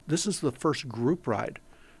this is the first group ride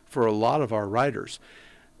for a lot of our riders.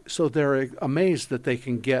 So they're amazed that they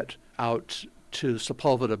can get out to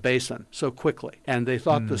Sepulveda Basin so quickly. And they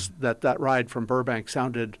thought that ride from Burbank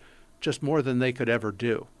sounded just more than they could ever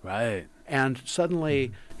do. Right. And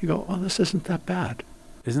suddenly you go, oh, this isn't that bad.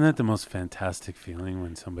 Isn't that the most fantastic feeling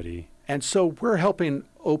when somebody... And so we're helping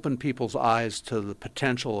open people's eyes to the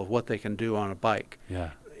potential of what they can do on a bike.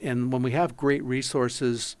 Yeah. And when we have great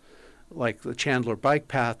resources like the Chandler Bike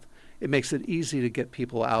Path, it makes it easy to get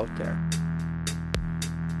people out there.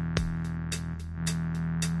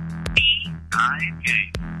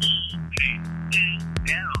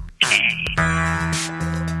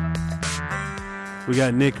 We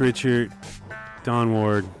got Nick Richert, Don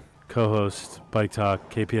Ward, co-host, Bike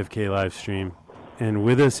Talk, KPFK live stream. And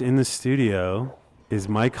with us in the studio is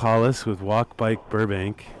Mike Hollis with Walk Bike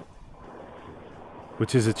Burbank,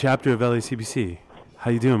 which is a chapter of LACBC.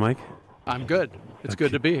 How you doing, Mike? I'm good. It's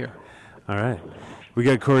good to be here. All right. We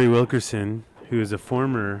got Corey Wilkerson, who is a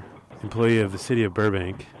former employee of the city of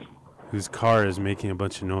Burbank, whose car is making a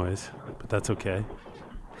bunch of noise, but that's okay.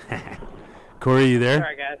 Corey, you there?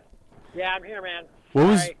 Sorry, guys. Yeah, I'm here, man.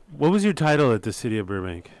 What was your title at the city of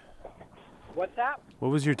Burbank? What's that?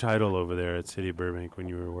 What was your title over there at City of Burbank when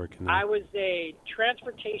you were working there? I was a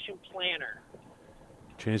transportation planner.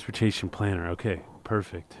 Transportation planner. Okay,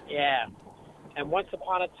 perfect. Yeah. And once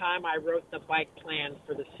upon a time, I wrote the bike plan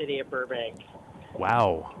for the city of Burbank.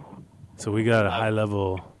 Wow. So we got a high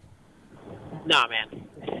level. Nah, man.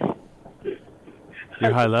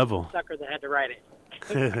 You're high level. Sucker that had to write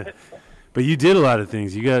it. But you did a lot of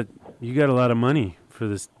things. You got a lot of money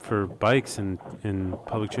for bikes and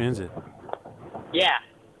public transit.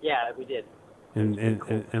 Yeah, we did.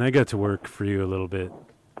 And I got to work for you a little bit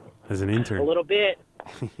as an intern. A little bit.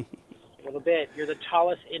 A little bit. You're the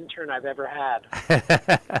tallest intern I've ever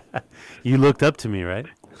had. You looked up to me, right?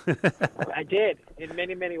 I did, in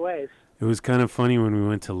many, many ways. It was kind of funny when we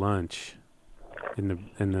went to lunch in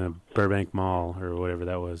the Burbank Mall or whatever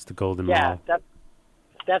that was, the Golden Mall. Yeah,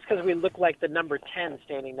 that's because we look like the number 10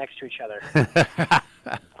 standing next to each other.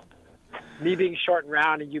 Me being short and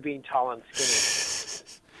round and you being tall and skinny.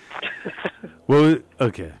 Well,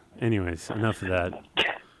 okay. Anyways, enough of that.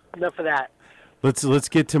 Enough of that. Let's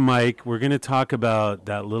get to Mike. We're going to talk about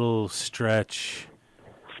that little stretch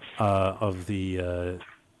of the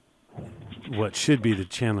what should be the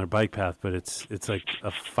Chandler Bike Path, but it's like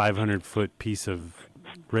a 500-foot piece of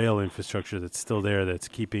rail infrastructure that's still there that's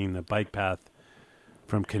keeping the bike path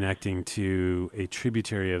from connecting to a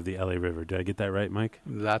tributary of the LA River. Did I get that right, Mike?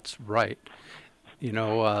 That's right. You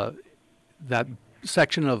know, that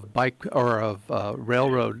section of bike or of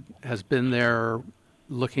railroad has been there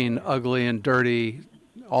looking ugly and dirty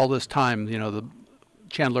all this time. You know, the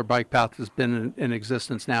Chandler Bike Path has been in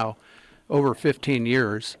existence now over 15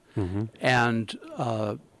 years, and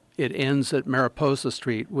it ends at Mariposa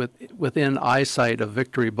Street within eyesight of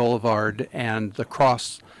Victory Boulevard and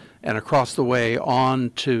across the way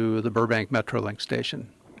on to the Burbank Metrolink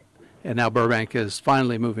station. And now Burbank is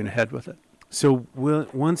finally moving ahead with it. So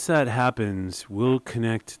once that happens, we'll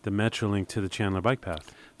connect the Metrolink to the Chandler Bike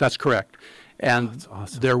Path. That's correct. And that's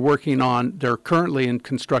awesome. They're currently in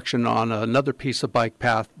construction on another piece of bike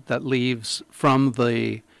path that leaves from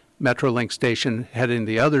the Metrolink station heading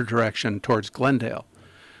the other direction towards Glendale.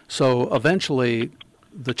 So eventually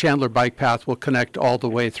the Chandler Bike Path will connect all the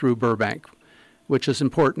way through Burbank, which is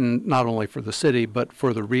important not only for the city but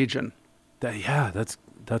for the region. That's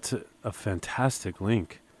a fantastic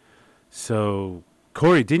link. So,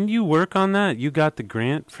 Corey, didn't you work on that? You got the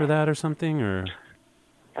grant for that or something, or?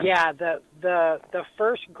 Yeah, the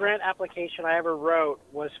first grant application I ever wrote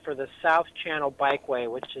was for the South Channel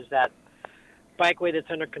Bikeway, which is that bikeway that's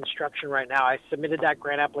under construction right now. I submitted that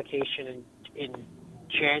grant application in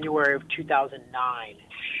January of 2009.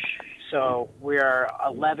 So we are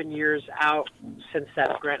 11 years out since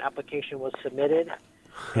that grant application was submitted,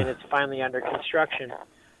 and it's finally under construction,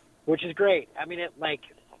 which is great. I mean,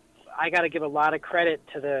 I got to give a lot of credit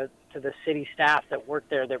to the city staff that worked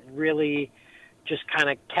there that really just kind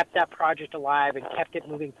of kept that project alive and kept it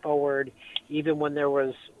moving forward, even when there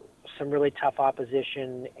was some really tough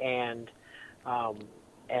opposition and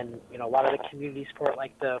you know, a lot of the community support,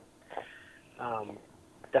 like the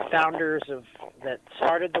founders that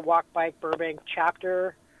started the Walk Bike Burbank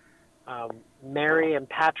chapter, Mary and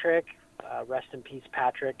Patrick, rest in peace,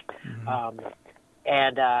 Patrick,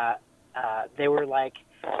 and they were like,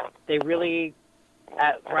 they really,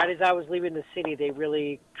 right as I was leaving the city, they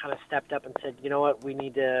really kind of stepped up and said, you know what, we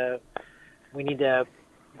need to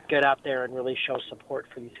get out there and really show support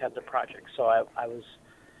for these kinds of projects. So I was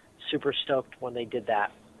super stoked when they did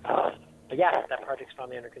that. but yeah, that project's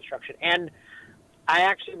finally under construction. And I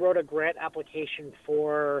actually wrote a grant application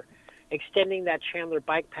for extending that Chandler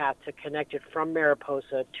bike path to connect it from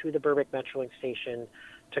Mariposa to the Burbank Metrolink station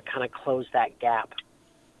to kind of close that gap.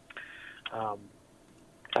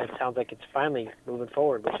 It sounds like it's finally moving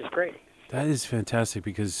forward, which is great. That is fantastic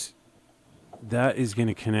because that is going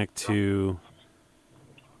to connect to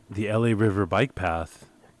the LA River bike path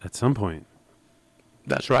at some point.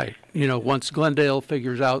 That's right. You know, once Glendale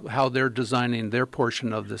figures out how they're designing their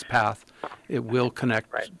portion of this path, it will connect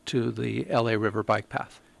to the LA River bike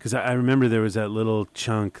path. Because I remember there was that little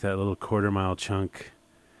chunk, that little quarter-mile chunk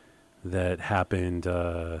that happened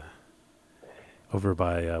over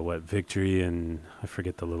by, Victory, and I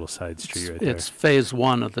forget the little side street right there. It's phase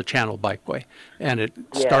one of the Channel Bikeway, and it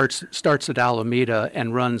starts at Alameda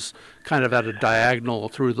and runs kind of at a diagonal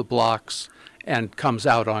through the blocks and comes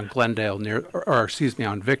out on Glendale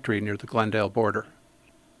on Victory near the Glendale border.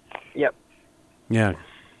 Yep. Yeah.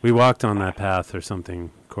 We walked on that path or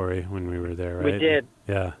something, Corey, when we were there, right? We did.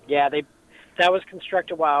 Yeah. Yeah, that was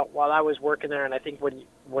constructed while I was working there, and I think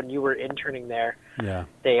when you were interning there,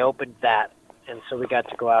 they opened that, and so we got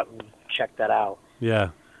to go out and check that out.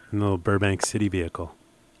 Yeah, in the little Burbank City vehicle.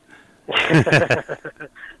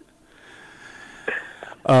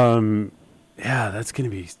 Yeah, that's gonna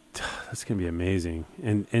be amazing.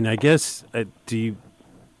 And I guess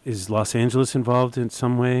is Los Angeles involved in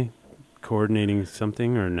some way, coordinating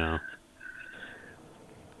something or no?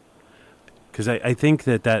 Because I think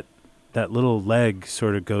that little leg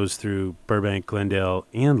sort of goes through Burbank, Glendale,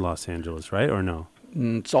 and Los Angeles, right? Or no?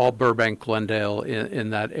 It's all Burbank, Glendale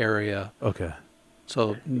in that area. Okay.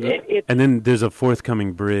 So, and then there's a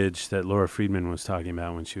forthcoming bridge that Laura Friedman was talking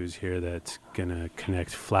about when she was here that's going to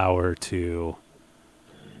connect Flower to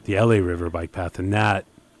the LA River bike path, and that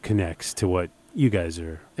connects to what you guys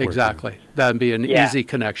are exactly. That'd be an easy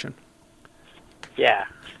connection. Yeah.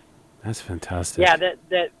 That's fantastic. Yeah,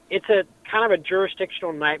 that it's a kind of a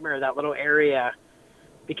jurisdictional nightmare, that little area,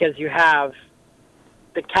 because you have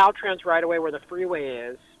the Caltrans right away where the freeway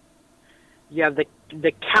is. You have the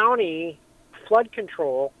county flood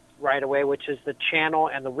control right away, which is the channel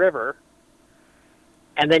and the river.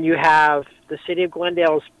 And then you have the city of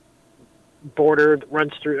Glendale's border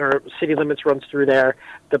runs through, or city limits runs through there.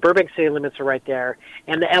 The Burbank city limits are right there.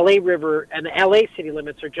 And the LA River and the LA city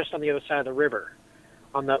limits are just on the other side of the river,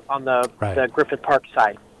 on the Griffith Park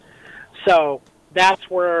side. So that's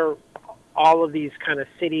where all of these kind of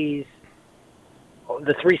cities,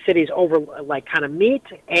 the three cities kind of meet,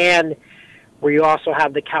 and where you also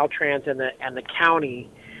have the Caltrans and the county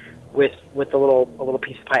with a little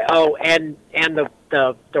piece of pie. Oh, and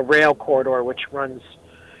the rail corridor, which runs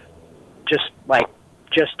just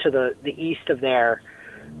to the east of there,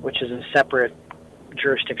 which is a separate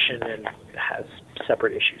jurisdiction and has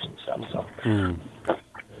separate issues and stuff.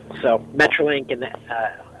 So Metrolink and the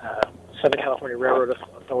Southern California Railroad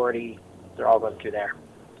Authority, they're all going through there.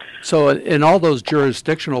 So in all those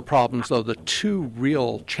jurisdictional problems, though, the two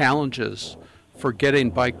real challenges for getting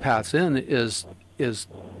bike paths in is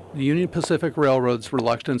the Union Pacific Railroad's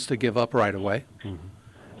reluctance to give up right away,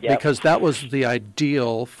 because that was the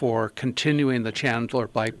ideal for continuing the Chandler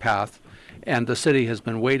bike path, and the city has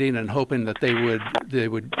been waiting and hoping that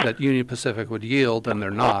that Union Pacific would yield, and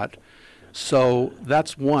they're not. So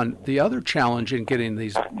that's one. The other challenge in getting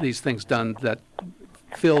these things done that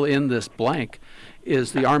fill in this blank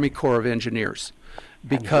is the Army Corps of Engineers.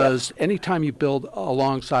 Because anytime you build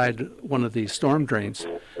alongside one of these storm drains,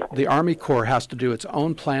 the Army Corps has to do its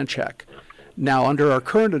own plan check. Now, under our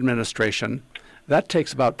current administration, that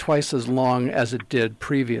takes about twice as long as it did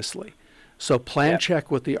previously. So plan check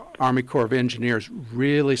with the Army Corps of Engineers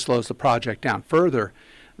really slows the project down. Further,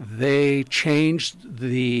 they changed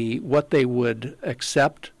what they would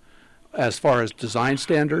accept as far as design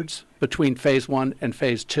standards between Phase 1 and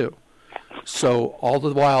Phase 2. So all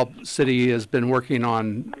the while, city has been working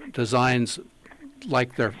on designs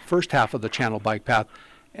like their first half of the Channel bike path,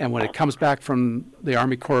 and when it comes back from the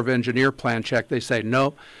Army Corps of Engineer plan check, they say,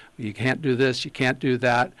 no, you can't do this, you can't do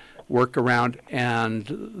that, work around,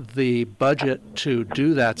 and the budget to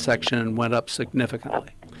do that section went up significantly.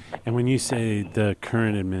 And when you say the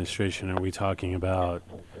current administration, are we talking about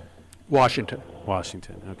Washington,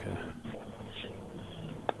 okay.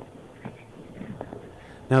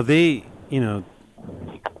 Now the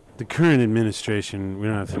current administration, we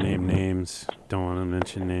don't have to name names, don't want to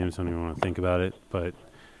mention names, don't even want to think about it, but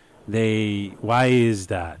why is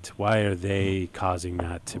that? Why are they causing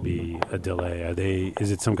that to be a delay?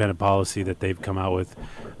 Is it some kind of policy that they've come out with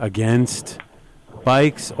against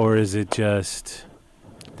bikes, or is it just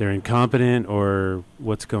they're incompetent, or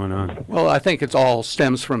what's going on? Well, I think it's all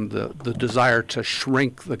stems from the desire to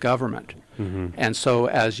shrink the government. And so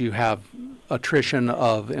as you have attrition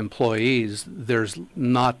of employees, there's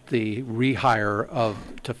not the rehire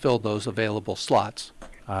to fill those available slots.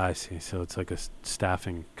 I see. So it's like a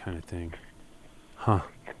staffing kind of thing. Huh.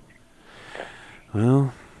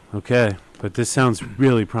 Well, okay. But this sounds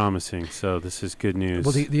really promising, so this is good news.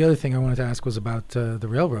 Well, the other thing I wanted to ask was about the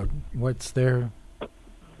railroad. What's their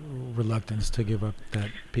reluctance to give up that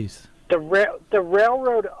piece? The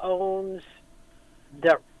railroad owns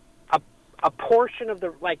a portion of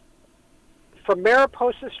the, like, from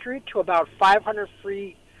Mariposa Street to about 500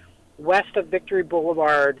 feet west of Victory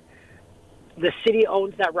Boulevard. The city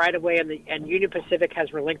owns that right of way, and Union Pacific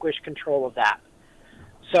has relinquished control of that.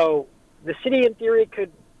 So the city, in theory,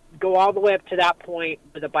 could go all the way up to that point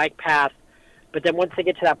with a bike path, but then once they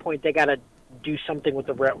get to that point, they got to do something with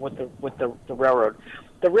the railroad.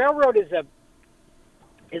 The railroad is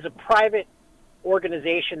a private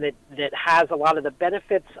organization that has a lot of the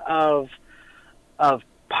benefits of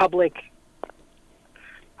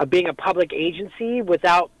being a public agency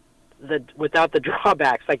without the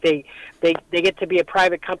drawbacks. Like they get to be a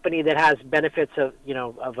private company that has benefits of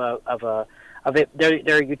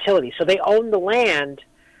their utility. So they own the land,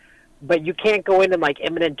 but you can't go in and like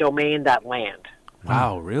eminent domain that land.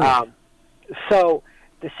 Wow, really? So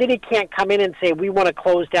the city can't come in and say, we want to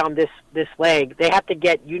close down this leg. They have to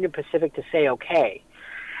get Union Pacific to say okay.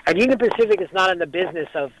 And Union Pacific is not in the business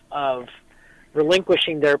of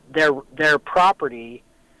relinquishing their property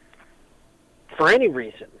for any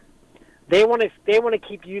reason. They want to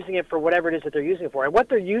keep using it for whatever it is that they're using it for. And what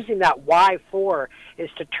they're using that Y for is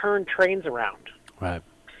to turn trains around. Right.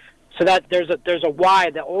 So that there's a Y,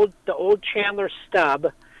 the old Chandler stub,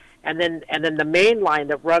 and then the main line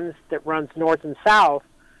that runs north and south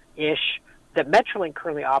ish that Metrolink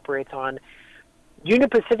currently operates on. Union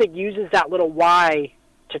Pacific uses that little Y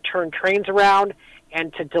to turn trains around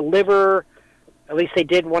and to deliver. At least they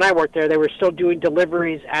did when I worked there. They were still doing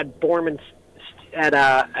deliveries at Borman,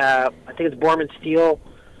 I think it's Borman Steel.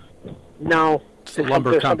 No, it's the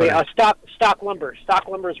lumber company. Stock Lumber. Stock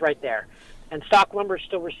Lumber is right there, and Stock Lumber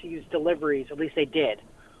still receives deliveries. At least they did.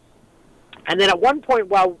 And then at one point,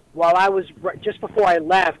 while I was just before I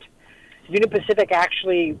left, Union Pacific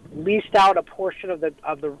actually leased out a portion of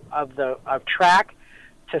the track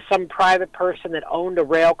to some private person that owned a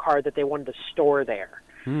rail car that they wanted to store there.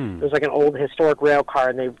 It was like an old historic rail car,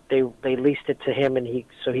 and they leased it to him, and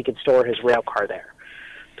so he could store his rail car there.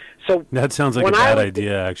 So that sounds like a bad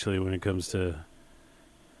idea, actually, when it comes to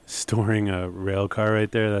storing a rail car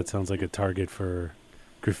right there. That sounds like a target for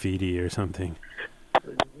graffiti or something.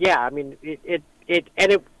 Yeah, I mean,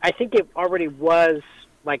 I think it already was,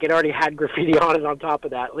 like, it already had graffiti on it on top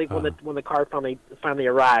of that, at least when the car finally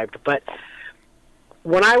arrived. But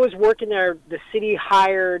when I was working there, the city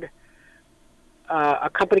hired a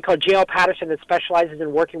company called J.L. Patterson that specializes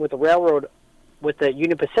in working with the railroad, with the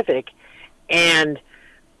Union Pacific, and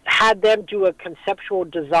had them do a conceptual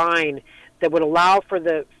design that would allow for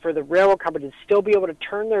the railroad company to still be able to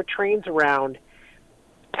turn their trains around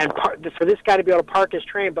and for this guy to be able to park his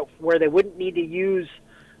train, but where they wouldn't need to use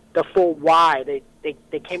the full Y.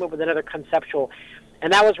 They came up with another conceptual.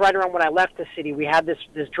 And that was right around when I left the city. We had this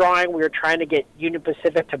drawing. We were trying to get Union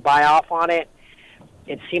Pacific to buy off on it.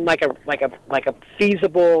 It seemed like a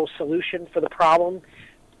feasible solution for the problem.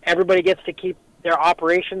 Everybody gets to keep their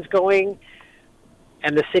operations going,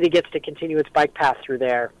 and the city gets to continue its bike path through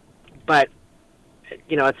there. But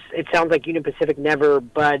it sounds like Union Pacific never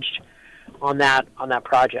budged on that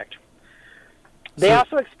project. They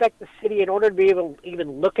also expect the city, in order to be able to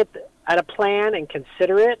even look at a plan and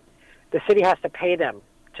consider it, the city has to pay them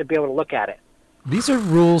to be able to look at it. These are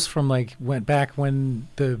rules from went back when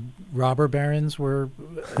the robber barons were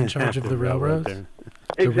in charge of the railroads.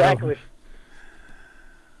 Exactly.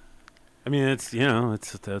 I mean, that's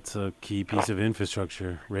a key piece of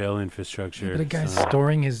infrastructure, rail infrastructure. Yeah, but a guy's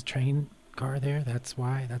storing his train car there. That's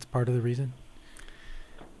why. That's part of the reason.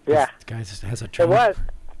 Yeah. This guy just has a train.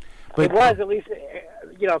 It was at least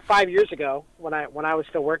 5 years ago when I was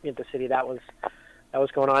still working at the city. That was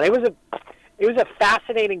going on. It was a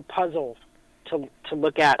fascinating puzzle to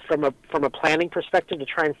look at from a planning perspective, to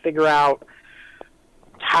try and figure out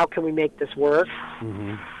how can we make this work.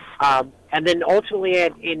 Mm-hmm. And then ultimately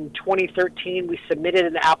in 2013 we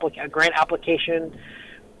submitted a grant application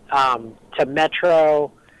to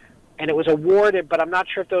Metro, and it was awarded, but I'm not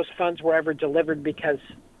sure if those funds were ever delivered because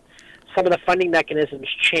some of the funding mechanisms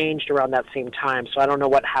changed around that same time. So I don't know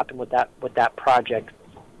what happened with that project,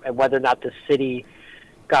 and whether or not the city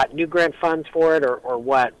got new grant funds for it or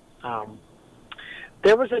what.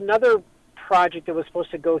 There was another project that was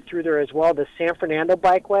supposed to go through there as well, the San Fernando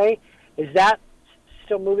Bikeway. Is that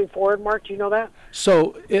still moving forward, Mark? Do you know that?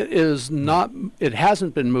 So it is not. It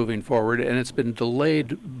hasn't been moving forward, and it's been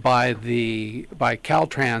delayed by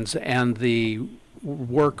Caltrans and the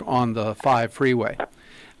work on the 5 freeway.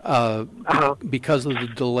 Because of the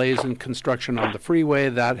delays in construction on the freeway,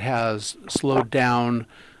 that has slowed down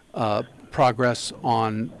progress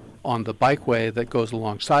on the bikeway that goes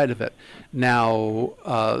alongside of it. Now,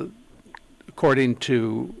 according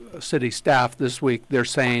to city staff this week, they're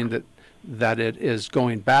saying that it is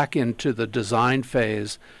going back into the design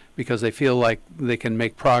phase because they feel like they can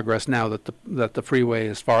make progress now that the freeway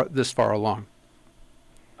is this far along.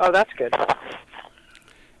 Oh, that's good.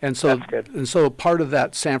 And so, That's good. and so part of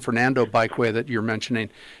that San Fernando bikeway that you're mentioning,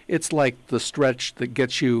 it's like the stretch that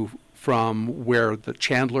gets you from where the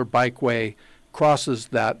Chandler Bikeway crosses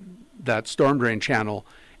that storm drain channel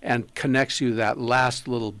and connects you that last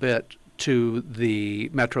little bit to the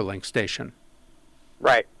Metrolink station.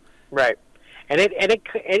 Right. And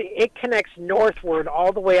it connects northward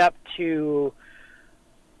all the way up to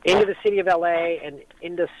into the city of LA and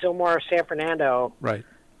into Sylmar, San Fernando. Right.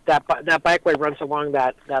 That bikeway runs along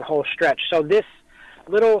that whole stretch. So this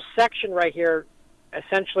little section right here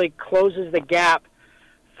essentially closes the gap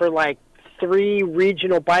for like 3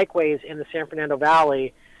 regional bikeways in the San Fernando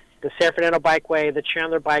Valley: the San Fernando Bikeway, the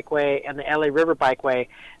Chandler Bikeway, and the LA River Bikeway.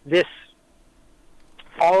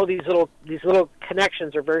 All of these little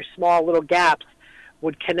connections, or very small little gaps,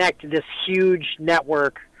 would connect this huge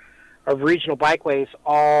network of regional bikeways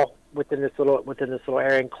all within this little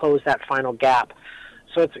area and close that final gap.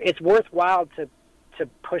 So it's worthwhile to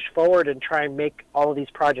push forward and try and make all of these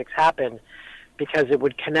projects happen, because it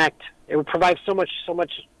would provide so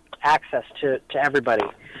much access to everybody.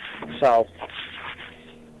 So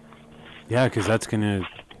Yeah, because that's gonna.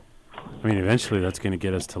 I mean, eventually that's gonna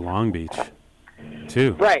get us to Long Beach,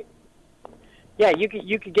 too. right, yeah, you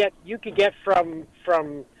could get from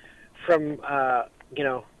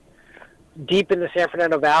deep in the San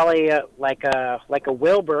Fernando Valley like a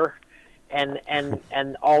Wilbur. And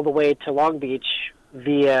all the way to Long Beach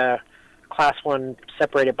via Class 1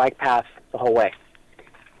 separated bike path the whole way.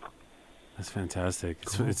 That's fantastic.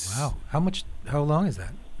 It's Wow. How long is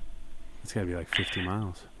that? It's got to be like 50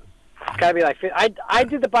 miles. It's got to be like I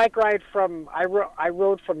did the bike ride I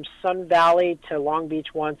rode from Sun Valley to Long Beach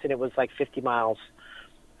once, and it was like 50 miles,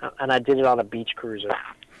 and I did it on a beach cruiser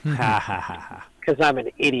Ha ha ha because I'm an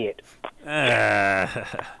idiot.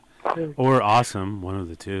 ha. Or awesome, one of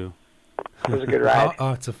the two. It was a good ride.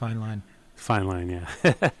 Oh, it's a fine line. Fine line, yeah.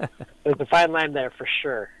 There's a fine line there for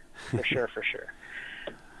sure.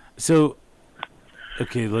 So,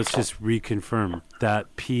 okay, let's just reconfirm.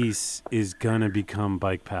 That piece is going to become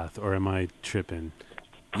bike path, or am I tripping?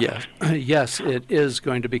 Yes, yes, it is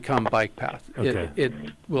going to become bike path. Okay. It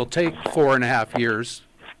will take 4.5 years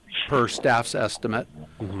per staff's estimate,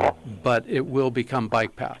 but it will become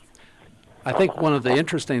bike path. I think one of the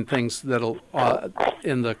interesting things that'll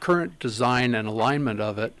in the current design and alignment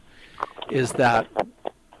of it is that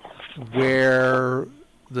where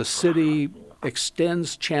the city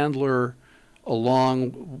extends Chandler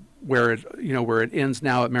along where it ends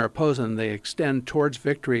now at Mariposa, and they extend towards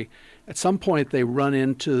Victory. At some point, they run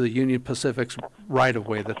into the Union Pacific's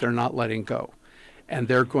right-of-way that they're not letting go, and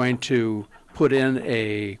they're going to put in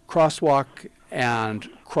a crosswalk and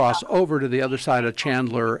cross over to the other side of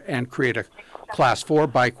Chandler and create a Class 4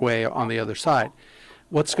 bikeway on the other side.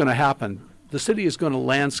 What's going to happen? The city is going to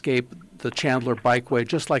landscape the Chandler bikeway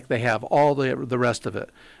just like they have all the rest of it,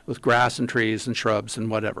 with grass and trees and shrubs and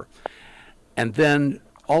whatever. And then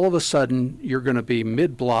all of a sudden, you're going to be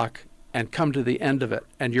mid-block and come to the end of it,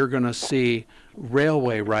 and you're going to see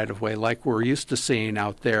railway right-of-way like we're used to seeing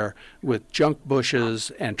out there, with junk bushes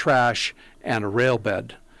and trash and a rail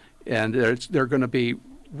bed. And they're going to be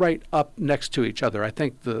right up next to each other. I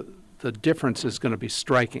think the difference is going to be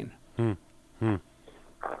striking. Yep.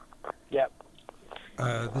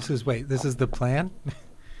 This is the plan?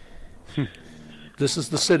 This is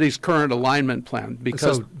the city's current alignment plan.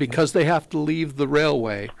 Because they have to leave the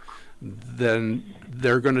railway, then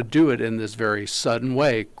they're going to do it in this very sudden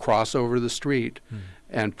way, cross over the street,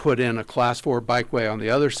 and put in a Class 4 bikeway on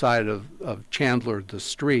the other side of Chandler, the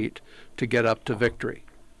street, to get up to Victory.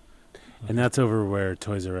 And that's over where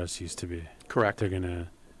Toys R Us used to be. Correct. What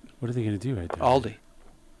are they going to do right there? Aldi.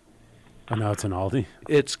 Oh, now it's an Aldi?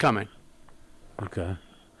 It's coming. Okay.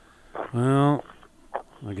 Well,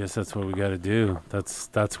 I guess that's what we got to do.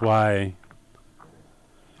 That's why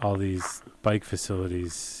all these bike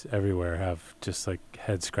facilities everywhere have just like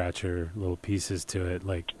head scratcher little pieces to it,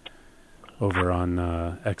 like over on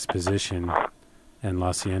Exposition. and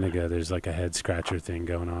La Cienega, there's like a head scratcher thing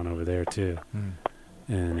going on over there too. Mm.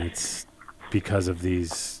 And it's because of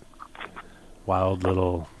these wild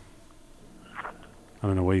little, I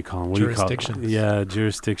don't know what you call them. What Jurisdictions. Do you call it? Yeah,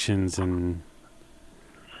 jurisdictions and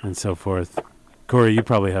so forth. Corey, you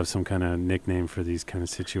probably have some kind of nickname for these kind of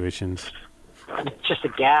situations. It's just a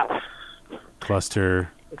gap.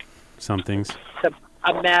 Cluster somethings. It's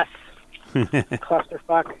a mess.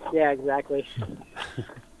 Clusterfuck. Yeah, exactly.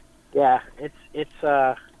 Yeah, it's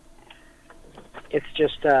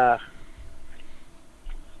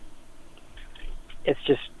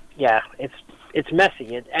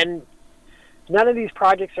messy, and none of these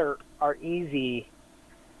projects are easy,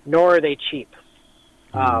 nor are they cheap.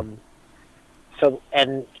 So,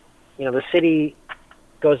 and the city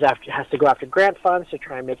has to go after grant funds to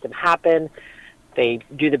try and make them happen. They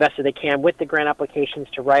do the best that they can with the grant applications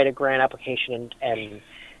to write a grant application and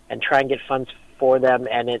try and get funds for them,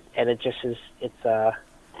 and it just is,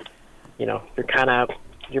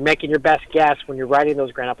 you're making your best guess when you're writing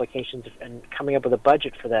those grant applications and coming up with a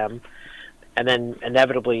budget for them, and then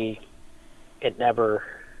inevitably it never,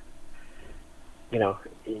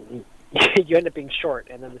 you end up being short,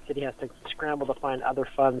 and then the city has to scramble to find other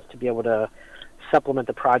funds to be able to supplement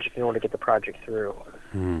the project in order to get the project through.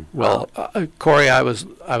 Well, Corey, I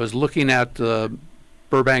was looking at the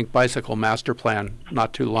Burbank Bicycle Master Plan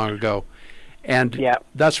not too long ago, and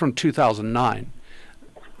that's from 2009.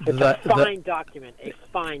 It's a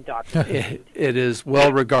fine document. It is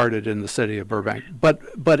well regarded in the city of Burbank.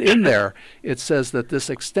 But in there, it says that this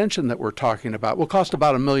extension that we're talking about will cost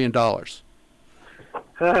about $1 million.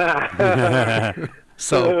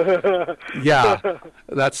 So, yeah,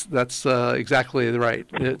 that's exactly right.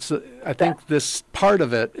 I think this part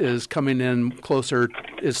of it is coming in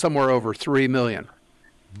is somewhere over $3 million.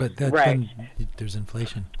 But that's right. There's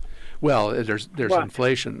inflation. Well, there's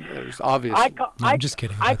inflation. There's obviously. I'm just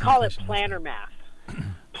kidding. I call it planner math.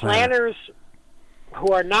 Planners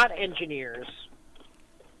who are not engineers,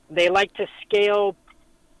 they like to scale.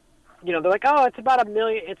 They're like, oh, it's about $1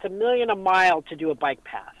 million. It's $1 million a mile to do a bike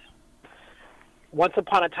path. Once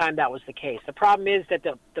upon a time, that was the case. The problem is that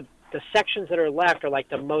the sections that are left are like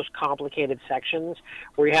the most complicated sections,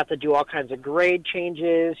 where you have to do all kinds of grade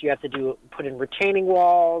changes. You have to put in retaining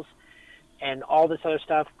walls and all this other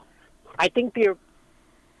stuff. I think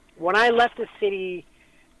when I left the city,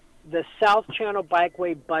 the South Channel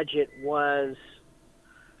Bikeway budget was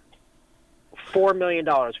 $4 million.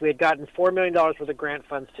 We had gotten $4 million worth of grant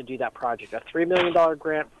funds to do that project. A $3 million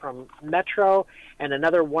grant from Metro, and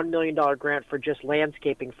another $1 million grant for just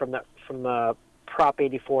landscaping from the Prop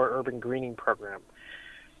 84 Urban Greening Program.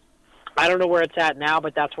 I don't know where it's at now,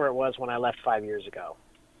 but that's where it was when I left 5 years ago,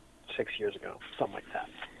 6 years ago, something like that.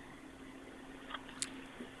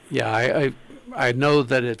 Yeah, I know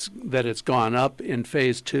that it's gone up in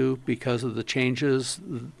phase 2 because of the changes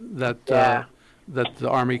that the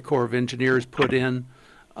Army Corps of Engineers put in,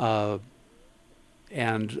 and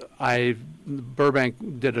Burbank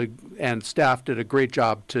and staff did a great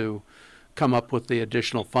job to come up with the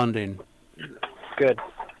additional funding. Good.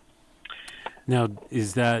 Now,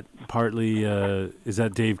 is that partly is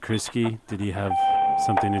that Dave Kriske? Did he have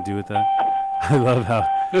something to do with that? I love how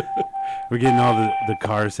we're getting all the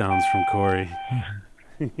car sounds from Corey.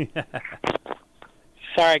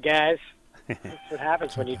 Sorry, guys. That's what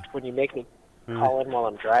happens when you make me call in while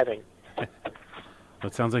I'm driving. Well,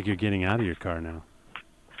 it sounds like you're getting out of your car now.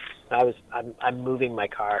 I'm moving my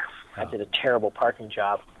car. I did a terrible parking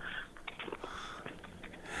job.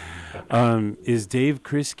 Is Dave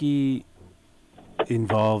Kriske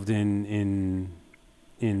involved in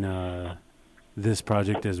this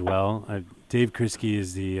project as well? Dave Kriske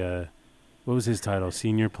is the what was his title?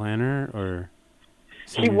 Senior planner or?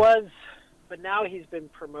 Senior? He was, but now he's been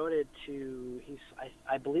promoted to.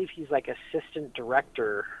 I believe he's like assistant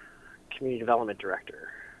director, community development director.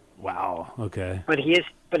 Wow. Okay. But he is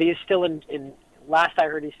still in. Last I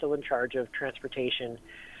heard, he's still in charge of transportation,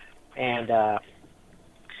 and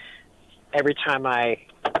every time I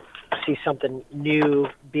see something new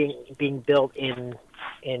being built in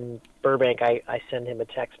Burbank, I send him a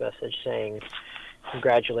text message saying,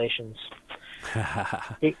 "Congratulations."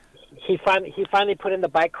 He finally put in the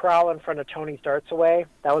bike corral in front of Tony's Darts Away.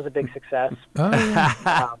 That was a big success.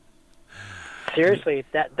 Seriously,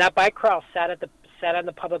 that bike corral sat on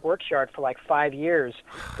the public works yard for like 5 years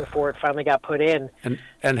before it finally got put in.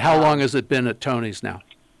 And how long has it been at Tony's now?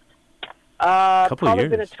 Probably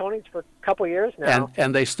been at Tony's for a couple years now.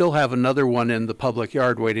 And they still have another one in the public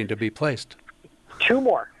yard waiting to be placed. 2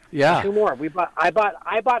 more. Yeah. 2 more. I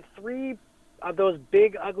bought 3 of those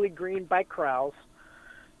big, ugly green bike corrals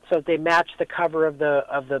so they matched the cover of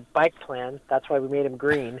the bike plan. That's why we made them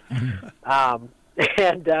green.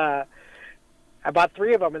 And I bought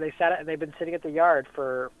 3 of them, and they've been sitting at the yard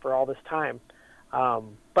for all this time.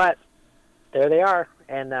 But there they are,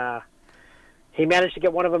 and he managed to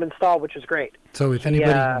get one of them installed, which was great. So if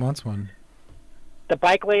anybody wants one, the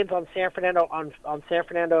bike lanes on San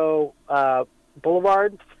Fernando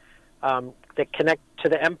Boulevard that connect to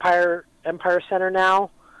the Empire Center now.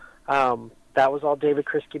 That was all David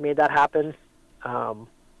Kriske made that happen.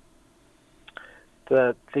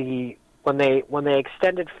 When they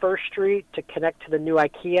extended First Street to connect to the new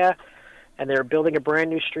IKEA, and they were building a brand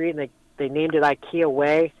new street, and they named it IKEA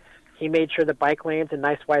Way, he made sure the bike lanes and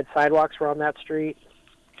nice wide sidewalks were on that street.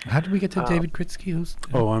 how did we get to David Kriske?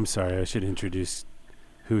 Oh, I'm sorry. I should introduce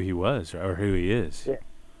who he was or who he is.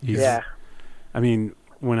 Yeah. I mean,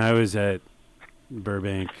 when I was at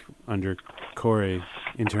Burbank under Corey,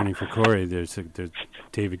 interning for Corey, there's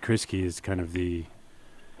David Kriske is kind of the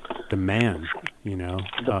man, you know,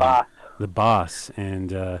 the boss,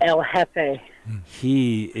 and El Jefe.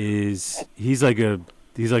 he's like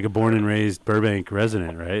a born and raised Burbank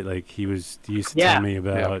resident, right? Like he used to tell me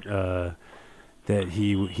about that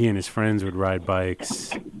he and his friends would ride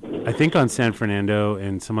bikes, I think on San Fernando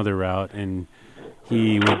and some other route, and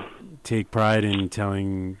he would take pride in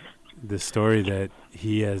telling the story that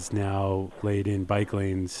he has now laid in bike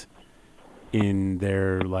lanes in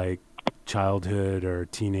their like childhood or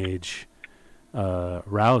teenage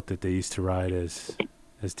route that they used to ride as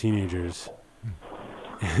teenagers.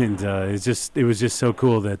 And it was just so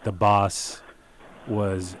cool that the boss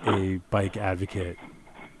was a bike advocate,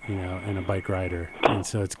 you know, and a bike rider. And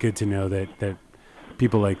so it's good to know that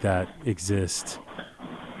people like that exist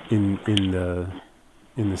in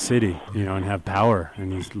the city, you know, and have power.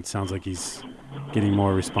 And it sounds like he's getting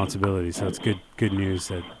more responsibility. So it's good news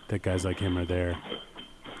that guys like him are there.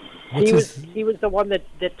 He was the one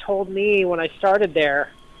that told me when I started there,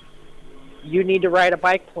 you need to write a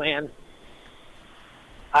bike plan.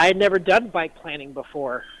 I had never done bike planning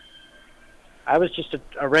before. I was just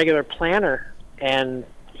a regular planner, and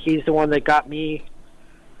he's the one that got me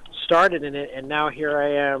started in it, and now here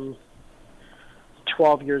I am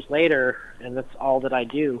 12 years later, and that's all that I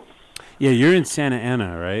do. Yeah, you're in Santa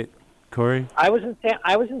Ana, right, Corey? I was in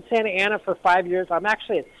Santa Ana for 5 years. I'm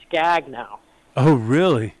actually at SCAG now. Oh,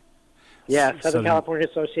 really? Yeah, Southern California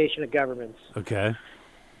Association of Governments. Okay.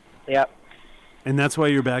 Yep. And that's why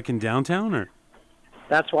you're back in downtown, or?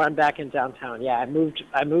 That's why I'm back in downtown. Yeah, I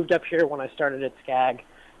moved up here when I started at SCAG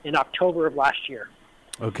in October of last year.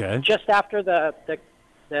 Okay. Just after the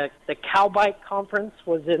Cow Bike conference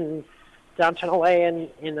was in downtown LA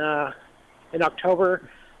in October.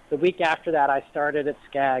 The week after that, I started at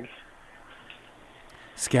SCAG.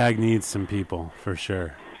 SCAG needs some people for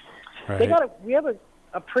sure. Right? We have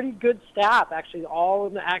a pretty good staff, actually, all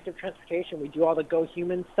in the active transportation. We do all the Go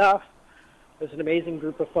Human stuff. There's an amazing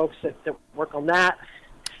group of folks that work on that.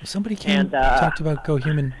 Somebody came and talked about Go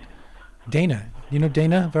Human. Dana. You know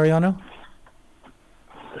Dana Variano?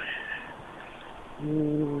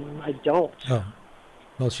 I don't. Oh.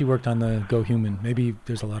 Well, she worked on the Go Human. Maybe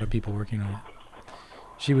there's a lot of people working on it.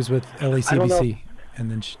 She was with LACBC, and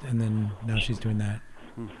then now she's doing that.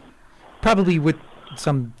 Probably with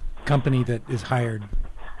some company that is hired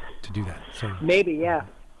to do that. So maybe, yeah,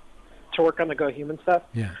 to work on the Go Human stuff.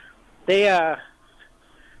 Yeah.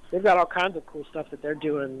 They've got all kinds of cool stuff that they're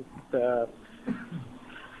doing.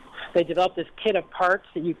 They developed this kit of parts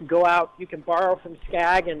that you can borrow from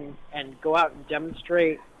SCAG and go out and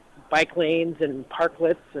demonstrate bike lanes and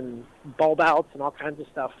parklets and bulb outs and all kinds of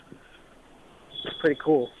stuff. It's pretty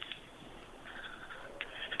cool.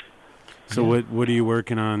 So what are you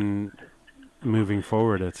working on moving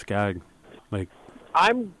forward at SCAG? Like,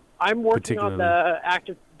 I'm working on the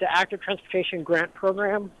active transportation grant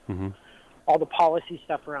program. Mm-hmm. All the policy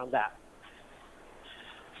stuff around that.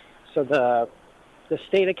 So the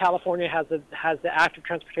state of California has the active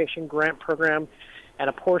transportation grant program, and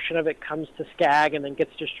a portion of it comes to SCAG and then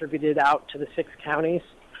gets distributed out to the 6 counties.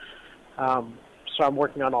 So I'm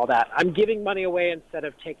working on all that. I'm giving money away instead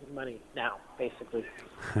of taking money now, basically.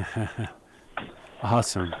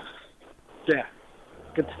 Awesome. Yeah,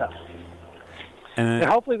 good stuff. And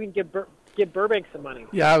hopefully we can give Burbank some money.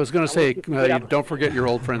 Yeah, I was going to say, don't forget your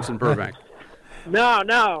old friends in Burbank.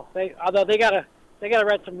 No. Although they gotta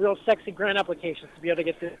write some real sexy grant applications to be able to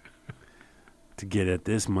get this. To get at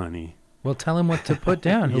this money. Well, tell him what to put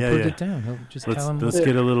down. He'll put it down. He'll just tell him. Let's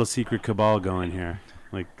get a little secret cabal going here.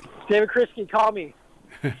 Like David Kriske, call me.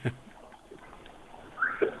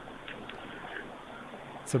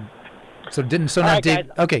 So now, right, Dave.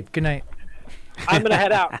 guys. Okay. Good night. I'm gonna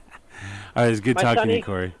head out. All right, it's good My talking to Sonny. you,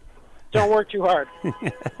 Corey. Don't work too hard.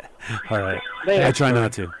 All right. Later. I try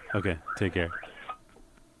not to. Okay, take care.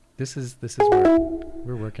 This is where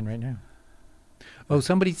we're working right now. Oh,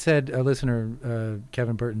 somebody said, a listener,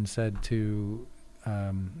 Kevin Burton, said to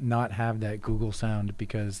not have that Google sound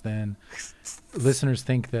because then listeners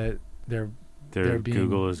think that they're being,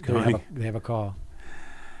 Google is going. they have a call.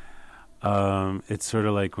 It's sort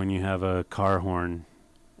of like when you have a car horn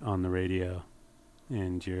on the radio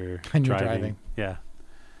and you're driving. Yeah.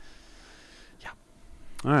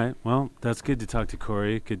 All right. Well, that's good to talk to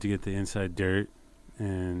Corey. Good to get the inside dirt,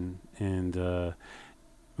 and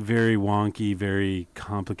very wonky, very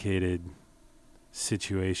complicated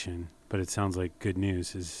situation. But it sounds like good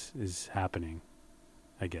news is happening.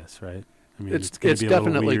 I guess, right? I mean, It's gonna be a little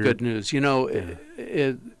definitely weird. good news. You know,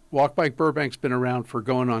 Walk Bike Burbank's been around for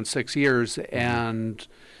going on 6 years, and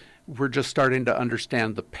we're just starting to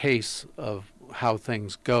understand the pace of how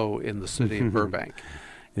things go in the city of Burbank.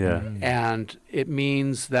 Yeah. And it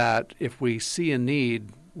means that if we see a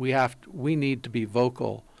need, we need to be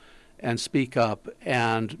vocal and speak up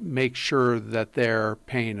and make sure that they're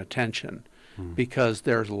paying attention, because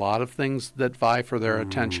there's a lot of things that vie for their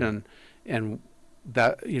attention, and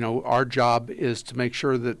that, you know, our job is to make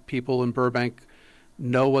sure that people in Burbank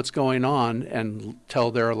know what's going on and tell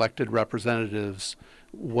their elected representatives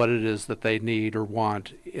what it is that they need or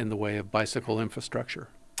want in the way of bicycle infrastructure.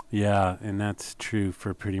 Yeah, and that's true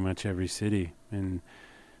for pretty much every city. And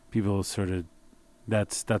people sort of,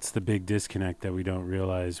 that's the big disconnect that we don't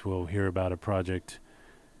realize. We'll hear about a project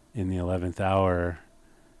in the 11th hour,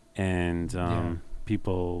 and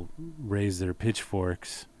people raise their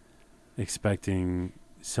pitchforks expecting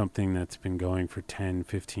something that's been going for 10,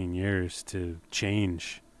 15 years to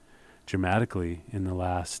change dramatically in the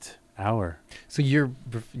last hour. So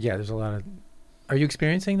there's a lot of. Are you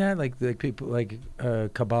experiencing that? Like people, like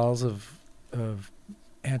cabals of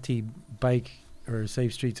anti-bike or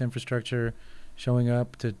safe streets infrastructure showing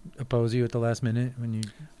up to oppose you at the last minute when you.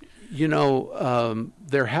 You know,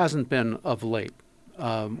 there hasn't been of late.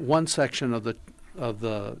 One section of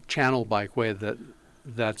the Channel Bikeway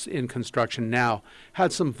that's in construction now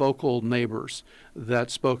had some vocal neighbors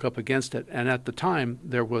that spoke up against it, and at the time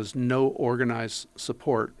there was no organized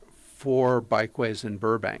support for bikeways in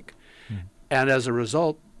Burbank. And as a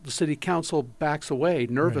result, the city council backs away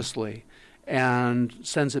nervously and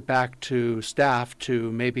sends it back to staff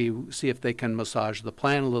to maybe see if they can massage the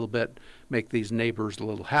plan a little bit, make these neighbors a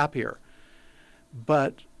little happier.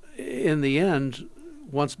 But in the end,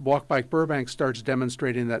 once Walk Bike Burbank starts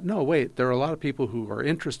demonstrating that, no, wait, there are a lot of people who are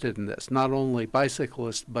interested in this, not only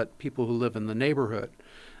bicyclists, but people who live in the neighborhood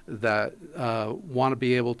that want to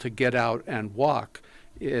be able to get out and walk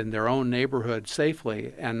in their own neighborhood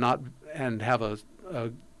safely and have a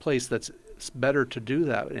place that's better to do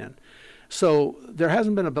that in. So there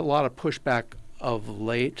hasn't been a lot of pushback of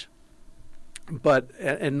late, but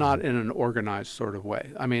and not in an organized sort of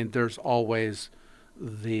way. I mean, there's always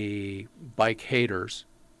the bike haters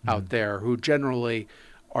out there who generally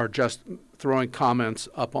are just throwing comments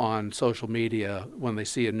up on social media when they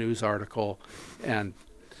see a news article, and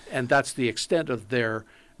that's the extent of their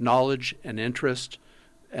knowledge and interest.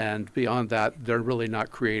 And beyond that, they're really not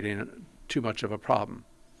creating too much of a problem.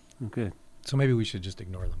 Okay. So maybe we should just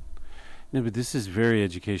ignore them. No, but this is very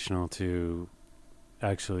educational to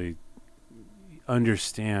actually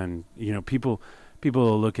understand. You know, people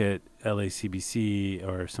will look at LACBC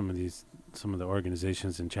or some of the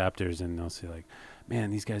organizations and chapters, and they'll say like,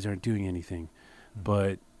 "Man, these guys aren't doing anything,"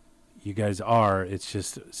 but you guys are. It's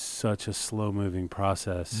just such a slow-moving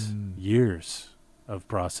process, years of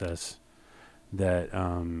process that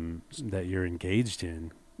that you're engaged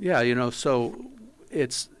in. Yeah, you know, so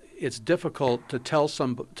it's difficult to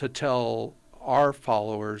tell our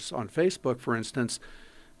followers on Facebook, for instance,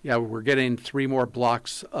 yeah, we're getting 3 more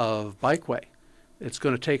blocks of bikeway. It's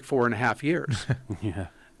going to take 4.5 years. Yeah.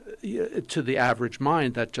 To the average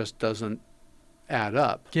mind, that just doesn't add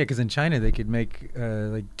up. Yeah, because in China they could make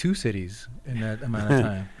like 2 cities in that amount of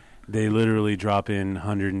time. They literally drop in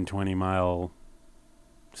 120-mile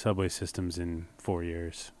subway systems in 4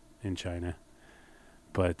 years in China.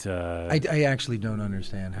 But I actually don't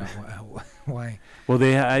understand why. Well,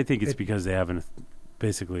 I think it's because they have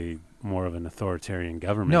basically more of an authoritarian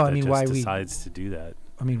government that decides to do that.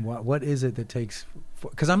 I mean, what is it that takes?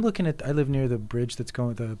 Because I'm looking at. I live near the bridge that's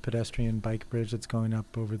going, the pedestrian bike bridge that's going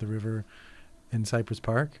up over the river in Cypress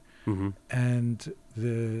Park, and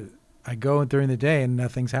I go during the day and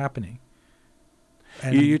nothing's happening.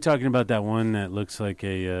 And You're talking about that one that looks like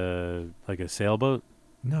a sailboat?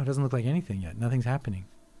 No, it doesn't look like anything yet. Nothing's happening.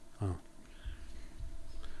 Oh.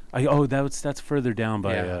 That's further down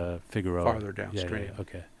by Yeah. Figueroa. Farther downstream. Yeah,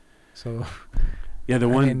 okay. So Yeah, the I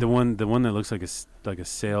one mean- the one that looks like a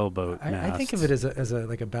sailboat. I think of it as a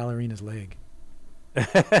like a ballerina's leg.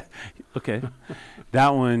 Okay. That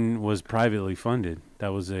one was privately funded. That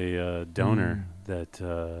was a donor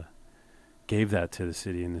that gave that to the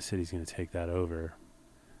city, and the city's going to take that over.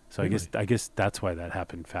 So Really? I guess that's why that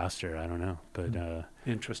happened faster. I don't know, but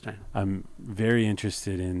Interesting. I'm very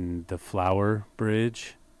interested in the Flower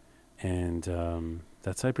Bridge, and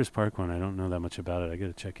that Cypress Park one. I don't know that much about it. I got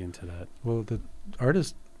to check into that. Well, the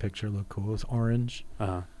artist picture looked cool. It's orange.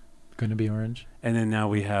 Uh-huh. Going to be orange. And then now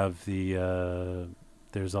we have the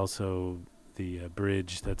there's also the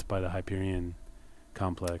bridge that's by the Hyperion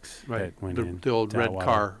complex Right. that went The, in. the old red Datwa.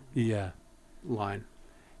 car Yeah. line.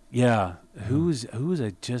 Yeah. Who was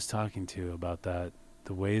I just talking to about that?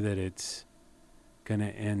 The way that it's gonna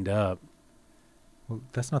end up. Well,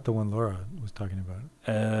 that's not the one Laura was talking about.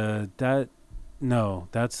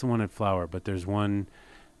 That's the one at Flower, but there's one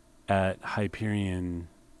at Hyperion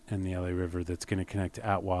and the LA River that's going to connect to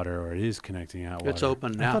Atwater, or it is connecting Atwater. It's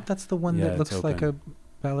open I now. thought that's the one Yeah, that it's looks like a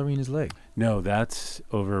ballerina's leg. No, that's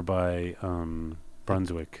over by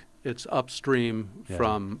Brunswick. It's upstream Yeah.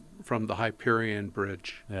 from the Hyperion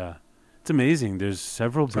Bridge. Yeah. It's amazing. There's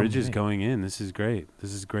several It's on bridges me. going in. This is great.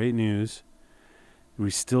 This is great news. We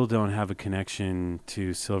still don't have a connection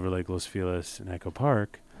to Silver Lake, Los Feliz, and Echo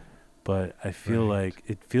Park, but I feel Right. like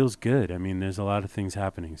it feels good. I mean, there's a lot of things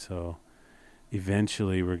happening, so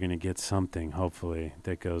eventually we're going to get something, hopefully,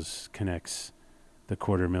 that connects the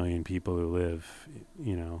 250,000 people who live,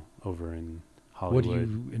 over in Hollywood. What do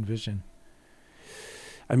you envision?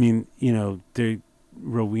 I mean,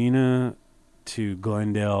 Rowena to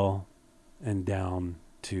Glendale and down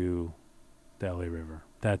to the LA River.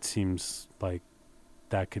 That seems like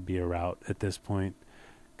that could be a route at this point,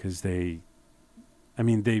 because they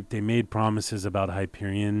made promises about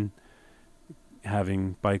Hyperion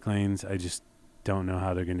having bike lanes. I just don't know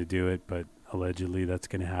how they're going to do it, but allegedly that's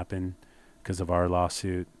going to happen because of our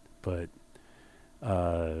lawsuit. But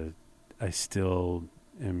I still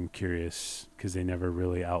am curious because they never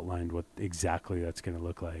really outlined what exactly that's going to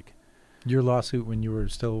look like. Your lawsuit when you were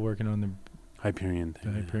still working on the Hyperion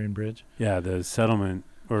thing. Hyperion Bridge? Yeah, the settlement,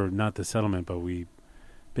 or not the settlement, but we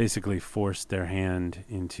basically forced their hand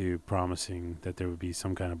into promising that there would be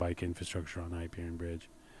some kind of bike infrastructure on the Hyperion Bridge.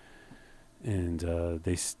 And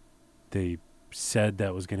they said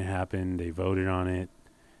that was going to happen. They voted on it,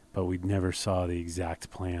 but we never saw the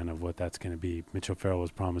exact plan of what that's going to be. Mitch O'Farrell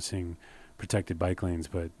was promising protected bike lanes,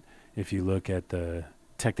 but if you look at the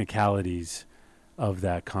technicalities of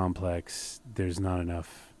that complex, there's not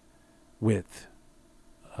enough width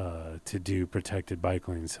to do protected bike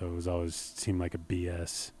lanes, so it was always seemed like a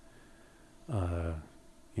BS,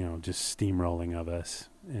 just steamrolling of us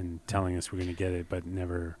and telling us we're going to get it, but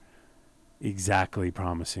never exactly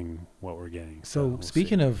promising what we're getting. So we'll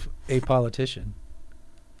speaking see. of a politician,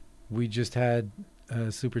 we just had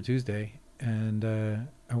Super Tuesday, and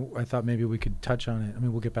I thought maybe we could touch on it. I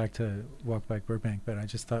mean, we'll get back to Walk Bike Burbank, but I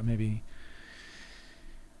just thought maybe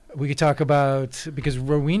we could talk about, because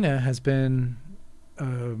Rowena has been,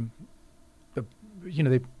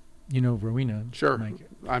 Rowena. Sure. Mike.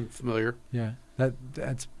 I'm familiar. Yeah,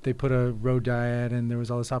 that's they put a road diet, and there was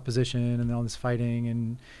all this opposition and all this fighting.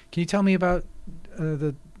 And can you tell me about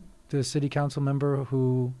the city council member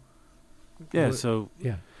who? Yeah. who- So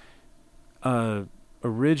yeah.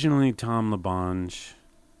 originally, Tom LaBonge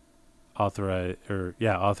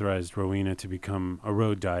authorized Rowena to become a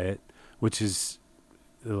road diet, which is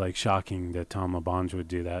like shocking that Tom LaBonge would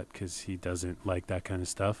do that because he doesn't like that kind of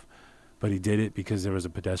stuff. But he did it because there was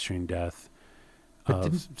a pedestrian death But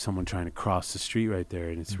of someone trying to cross the street right there,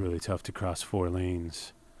 and it's Mhm. really tough to cross 4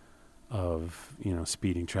 lanes of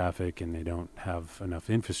speeding traffic, and they don't have enough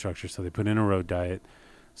infrastructure, so they put in a road diet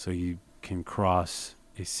so you can cross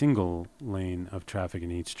a single lane of traffic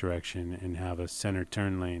in each direction and have a center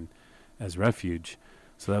turn lane as refuge.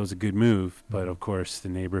 So that was a good move, but of course the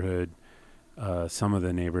neighborhood, some of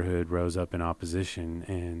the neighborhood rose up in opposition,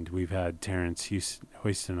 and we've had Terrence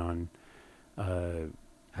Houston on. How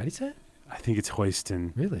do you say it? I think it's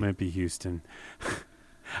Houston. Really? Might be Houston.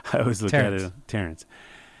 I always look Terrence. at it. Terrence.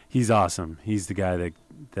 He's awesome. He's the guy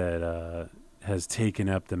that has taken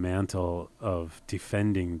up the mantle of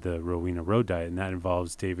defending the Rowena Road Diet, and that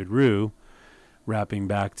involves David Rue. Wrapping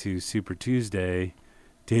back to Super Tuesday,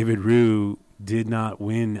 David Rue did not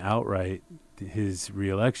win outright his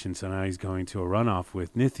re-election, so now he's going to a runoff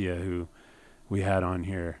with Nithya, who we had on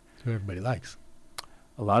here. Who everybody likes.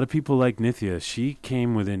 A lot of people like Nithya. She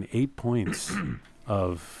came within 8 points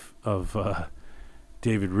of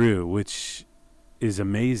David Rue, which is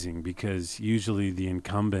amazing because usually the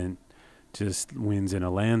incumbent just wins in a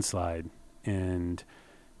landslide. And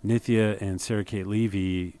Nithya and Sarah Kate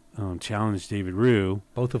Levy challenged David Rue.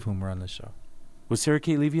 Both of whom were on the show. Was Sarah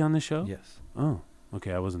Kate Levy on the show? Yes. Oh,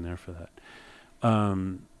 okay. I wasn't there for that.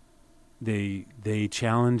 They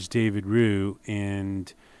challenged David Rue,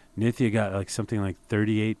 and Nithya got like something like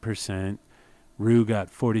 38%. Rue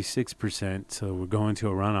got 46%, so we're going to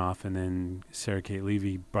a runoff, and then Sarah Kate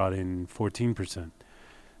Levy brought in 14%.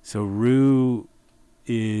 So Rue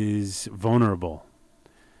is vulnerable.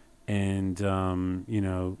 And,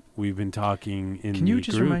 we've been talking in the groups. Can you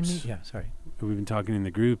just remind me? Yeah, sorry. We've been talking in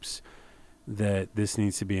the groups that this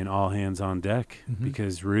needs to be an all hands on deck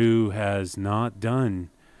because Rue has not done.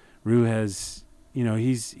 Rue has,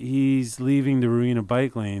 he's leaving the Ruina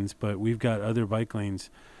bike lanes, but we've got other bike lanes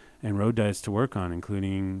and road diets to work on,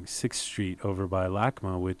 including 6th Street over by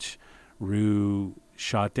LACMA, which Rue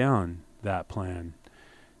shot down that plan.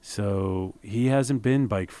 So he hasn't been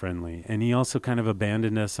bike friendly. And he also kind of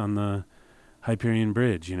abandoned us on the Hyperion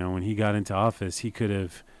Bridge. When he got into office, he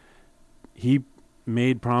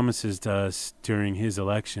made promises to us during his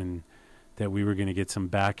election that we were going to get some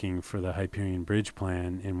backing for the Hyperion Bridge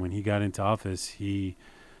plan. And when he got into office, he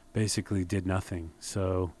basically did nothing.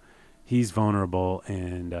 So he's vulnerable,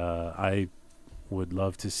 and I would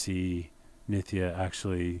love to see Nithya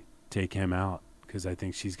actually take him out because I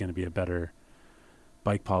think she's going to be a better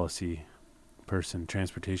bike policy person,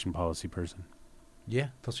 transportation policy person. Yeah,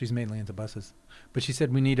 till she's mainly into buses. But she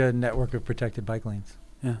said we need a network of protected bike lanes.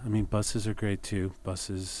 Yeah, I mean, buses are great too.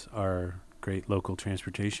 Buses are great local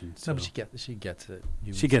transportation. So. No, but she gets it.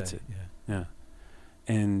 She gets it. Yeah.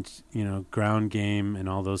 And, Ground Game and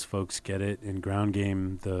all those folks get it. And Ground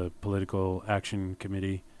Game, the political action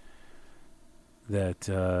committee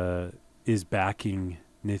that is backing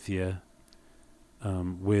Nithya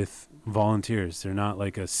with volunteers. They're not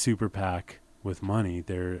like a super PAC with money.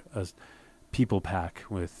 They're a people PAC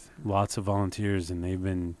with lots of volunteers, and they've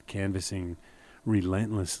been canvassing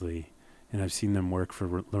relentlessly. And I've seen them work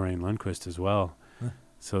for Lorraine Lundquist as well. Huh.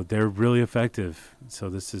 So they're really effective. So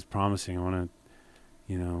this is promising. I want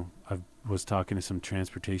to, I was talking to some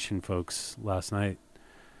transportation folks last night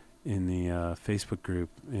in the Facebook group,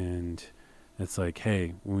 and it's like,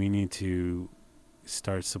 hey, we need to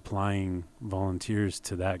start supplying volunteers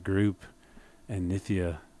to that group and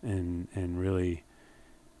Nithya and really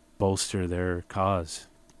bolster their cause.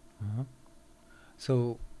 Uh-huh.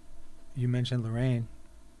 So you mentioned Lorraine.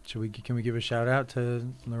 Can we give a shout out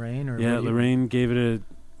to Lorraine? Or yeah, Lorraine gave it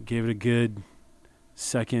a good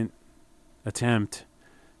second attempt.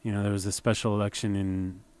 There was a special election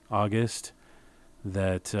in August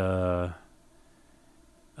that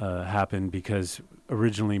happened because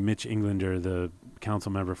originally Mitch Englander, the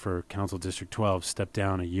council member for Council District 12, stepped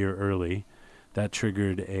down a year early. That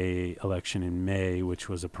triggered a election in May, which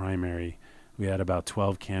was a primary. We had about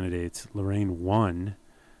 12 candidates. Lorraine won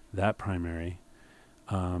that primary.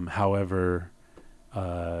 However,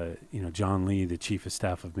 John Lee, the chief of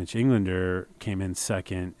staff of Mitch Englander, came in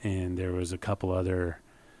second, and there was a couple other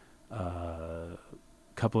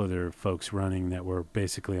folks running that were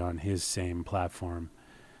basically on his same platform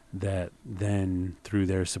that then threw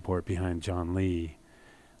their support behind John Lee.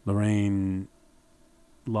 Lorraine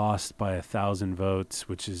lost by 1,000 votes,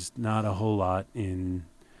 which is not a whole lot in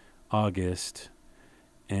August.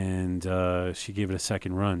 And she gave it a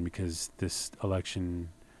second run because this election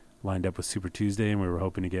lined up with Super Tuesday, and we were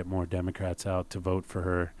hoping to get more Democrats out to vote for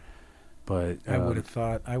her. But I would have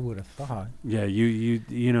thought. Yeah,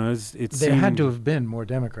 it's there had to have been more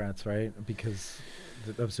Democrats, right? Because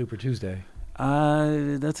of Super Tuesday.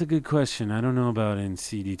 That's a good question. I don't know about in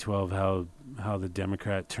CD12 how the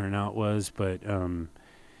Democrat turnout was, but there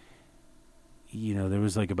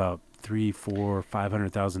was like about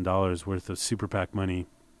 $500,000 worth of super PAC money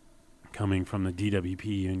coming from the DWP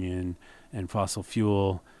union and fossil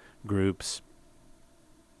fuel groups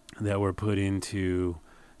that were put into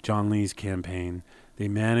John Lee's campaign. They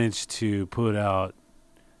managed to put out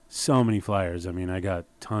so many flyers. I mean, I got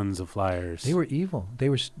tons of flyers. They were evil. They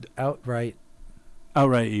were outright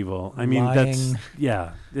evil. I mean, lying,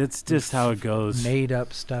 that's just how it goes. Made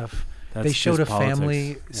up stuff. That's they showed a politics.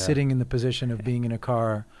 family sitting in the position of being in a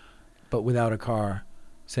car, but without a car,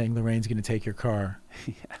 saying Lorraine's going to take your car.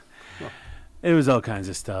 Yeah. It was all kinds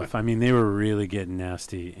of stuff. I mean, they were really getting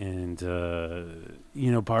nasty. And,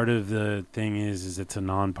 part of the thing is it's a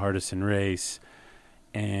nonpartisan race.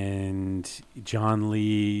 And John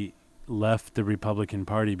Lee left the Republican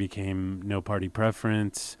Party, became no party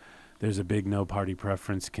preference. There's a big no party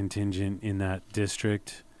preference contingent in that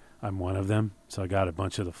district. I'm one of them. So I got a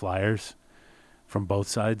bunch of the flyers from both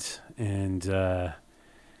sides, and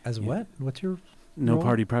As Yeah. what? What's your no role?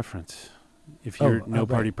 party preference. If Oh, you're no right.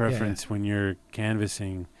 party Yeah, yeah. preference when you're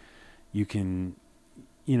canvassing, you can,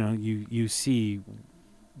 you see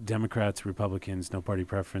Democrats, Republicans, no party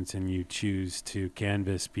preference, and you choose to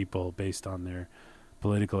canvass people based on their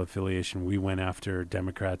political affiliation. We went after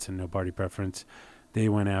Democrats and no party preference. They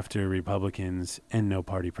went after Republicans and no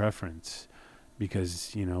party preference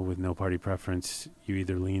because, with no party preference, you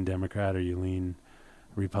either lean Democrat or you lean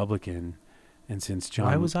Republican. And since John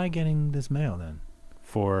Why was I getting this mail then?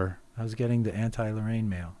 I I was getting the anti-Lorraine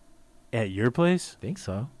mail. at your place? I think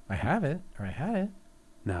so. I have it, or I had it.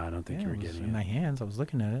 No, I don't think Yeah, you were it was getting in it. my hands. I was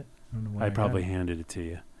looking at it. I don't know why I got probably it. handed it to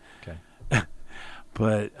you. Okay.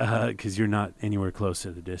 But because you're not anywhere close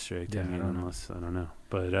to the district, Yeah, I don't know. unless I don't know.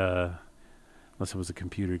 But unless it was a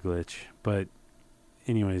computer glitch. But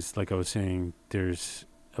anyways, like I was saying, there's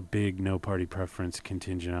a big no party preference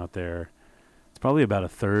contingent out there. It's probably about a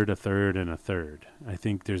third, and a third. I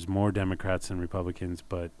think there's more Democrats than Republicans,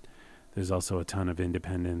 but there's also a ton of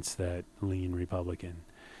independents that lean Republican.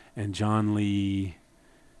 And John Lee,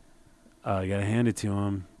 I got to hand it to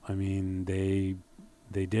him. I mean, they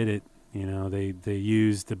did it. They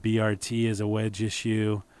used the BRT as a wedge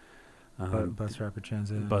issue. Bus rapid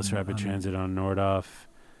transit. Bus rapid transit on Nordhoff.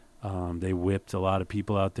 They whipped a lot of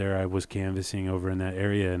people out there. I was canvassing over in that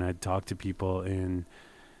area, and I'd talk to people, and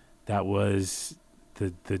that was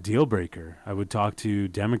the deal breaker. I would talk to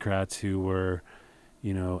Democrats who were,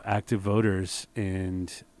 active voters,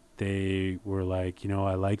 and they were like,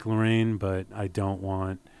 I like Lorraine, but I don't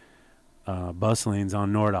want bus lanes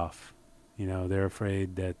on Nordhoff. They're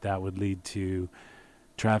afraid that would lead to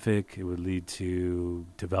traffic. It would lead to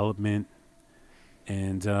development.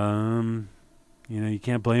 And, you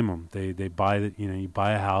can't blame them. They buy that, you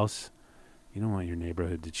buy a house. You don't want your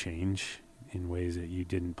neighborhood to change in ways that you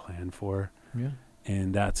didn't plan for. Yeah.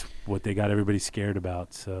 And that's what they got everybody scared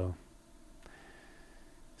about. So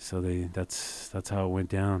that's how it went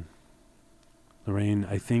down. Lorraine,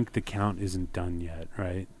 I think the count isn't done yet,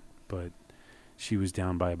 right? But she was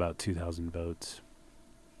down by about 2,000 votes.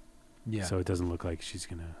 Yeah. So it doesn't look like she's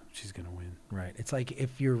gonna win. Right. It's like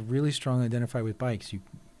if you're really strongly identified with bikes, you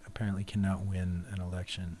apparently cannot win an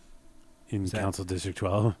election. In Is that- Council District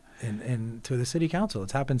 12? And to the city council,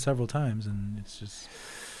 it's happened several times, and it's just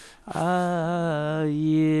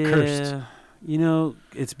Yeah. Cursed.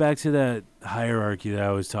 It's back to that hierarchy that I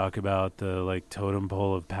always talk about, the totem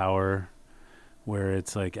pole of power, where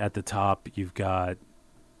it's like at the top you've got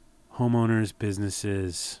homeowners,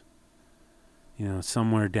 businesses,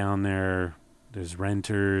 somewhere down there's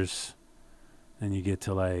renters, then you get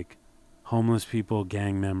to homeless people,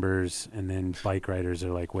 gang members, and then bike riders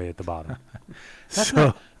are way at the bottom. That's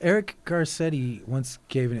not. Eric Garcetti once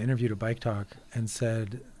gave an interview to Bike Talk and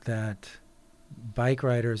said that bike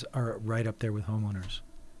riders are right up there with homeowners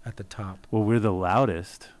at the top. Well, we're the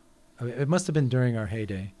loudest. I mean, it must have been during our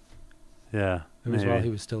heyday. Yeah. It was maybe. while he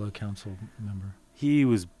was still a council member. He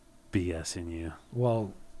was BSing you.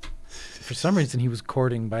 Well, for some reason he was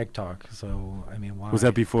courting Bike Talk. So I mean, why? Was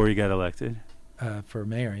that before he got elected? For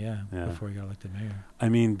mayor? Yeah, Yeah. before he got elected mayor. I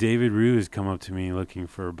mean, David Rue has come up to me looking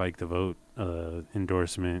for Bike the Vote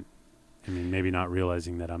endorsement. I mean, maybe not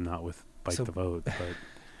realizing that I'm not with Bike So- the Vote,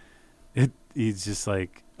 but he's just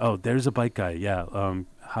like, oh, there's a bike guy. Yeah.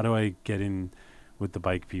 How do I get in with the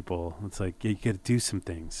bike people? It's like, you got to do some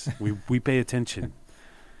things. We pay attention.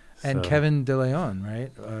 And So- Kevin DeLeon,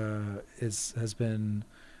 right, has been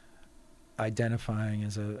identifying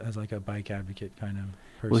as a bike advocate kind of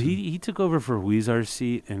person. Well, he took over for Weezar's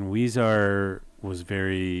seat, and Weezar was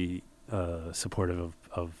very supportive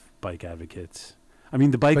of bike advocates. I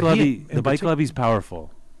mean, the bike But lobby, in the bike partic- lobby's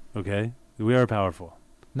powerful. Okay, we are powerful.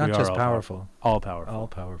 Not we just are all powerful, All powerful. all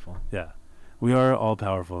powerful. Yeah, we are all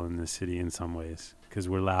powerful in this city in some ways because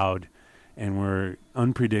we're loud, and we're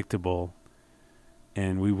unpredictable,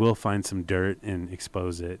 and we will find some dirt and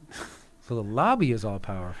expose it. So the lobby is all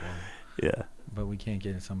powerful, Yeah. but we can't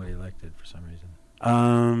get somebody elected for some reason.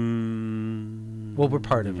 Well, we're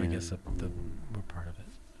part of, I guess, we're part of it.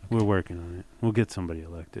 We're working on it. We'll get somebody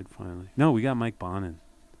elected finally. No, we got Mike Bonin.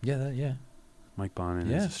 Yeah. Mike Bonin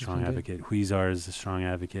Yeah, is a he's strong been good. advocate. Huizar is a strong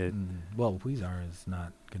advocate. Well, Weezar is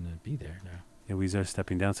not going to be there now. Yeah, Huizar's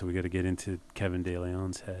stepping down, so we got to get into Kevin De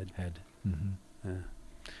Leon's head. Yeah.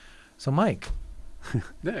 So, Mike,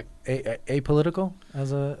 Nick. apolitical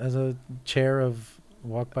as a chair of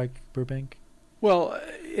Walk Bike Burbank? Well,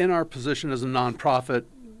 in our position as a nonprofit,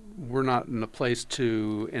 we're not in a place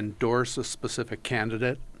to endorse a specific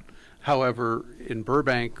candidate. However, in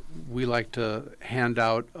Burbank, we like to hand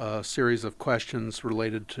out a series of questions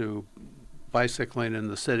related to bicycling in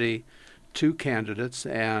the city to candidates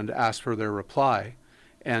and ask for their reply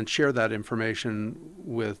and share that information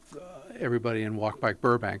with everybody in Walk Bike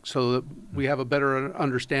Burbank so that we have a better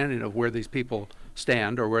understanding of where these people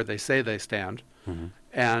stand or where they say they stand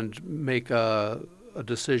and make a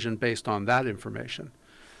decision based on that information.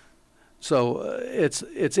 So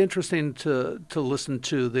it's interesting to listen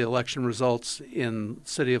to the election results in the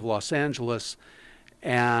city of Los Angeles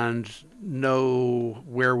and know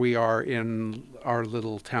where we are in our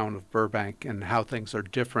little town of Burbank and how things are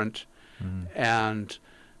different. And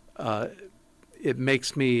it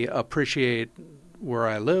makes me appreciate where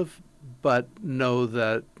I live, but know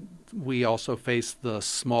that we also face the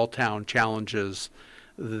small town challenges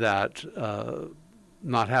that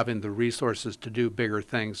not having the resources to do bigger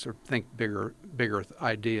things or think bigger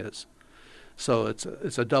ideas. So it's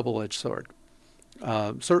a double-edged sword.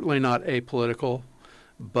 Certainly not apolitical,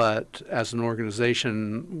 but as an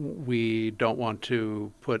organization, we don't want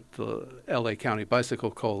to put the LA County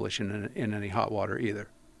Bicycle Coalition in any hot water either.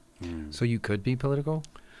 So you could be political?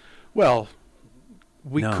 Well,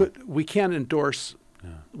 we No. we can't endorse Yeah.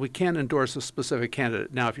 we can't endorse a specific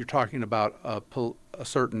candidate. Now, if you're talking about a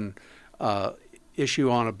certain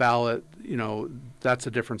issue on a ballot, that's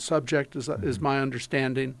a different subject, is my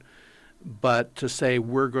understanding. But to say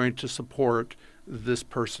we're going to support this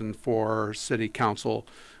person for city council,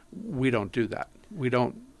 we don't do that. We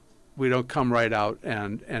don't come right out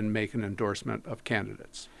and make an endorsement of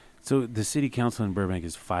candidates. So the city council in Burbank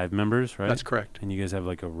is 5 members, right? That's correct. And you guys have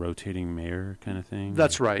like a rotating mayor kind of thing?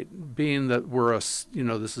 That's right. Being that we're this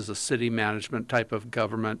is a city management type of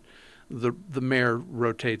government, the mayor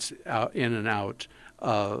rotates out in and out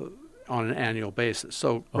on an annual basis.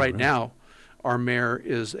 So right really? now, our mayor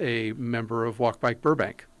is a member of Walk Bike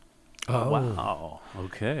Burbank. Oh, Wow.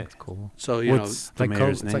 Okay. that's cool. So What's the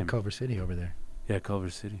mayor's It's name? like Culver City over there. Yeah,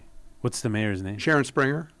 Culver City. What's the mayor's name? Sharon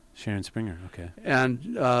Springer, Sharon Springer. Okay.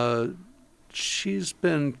 and she's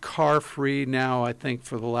been car-free now, I think,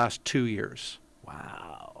 for the last 2 years.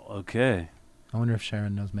 Wow. Okay. I wonder if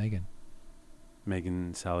Sharon knows Megan.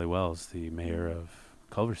 Megan Sally Wells, the mayor of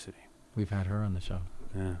Culver City. We've had her on the show.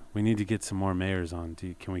 Yeah. We need to get some more mayors on.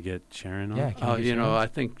 Can we get Sharon on? Yeah. Can we get Sharon? I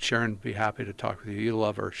think Sharon would be happy to talk with you. You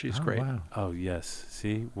love her. She's Oh, great. Wow. Oh, yes.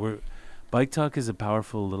 See, Bike Talk is a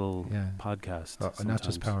powerful little Yeah. podcast. Not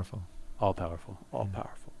just sometimes. powerful, All powerful. All Yeah.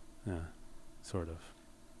 powerful. Yeah. Sort of.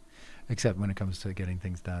 except when it comes to getting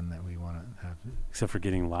things done that we want to have. Except for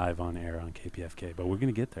getting live on air on KPFK. But we're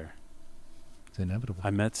going to get there. It's inevitable.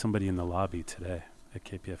 I met somebody in the lobby today at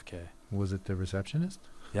KPFK. Was it the receptionist?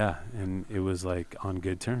 Yeah, and it was like on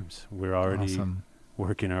good terms. We're already Awesome.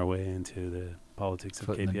 working our way into the politics of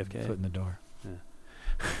Foot in KPFK. the door.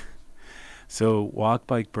 So Walk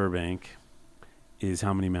Bike Burbank is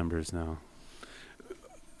how many members now?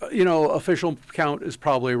 Official count is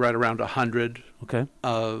probably right around 100. Okay.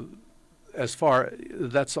 As far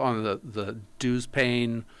that's on the dues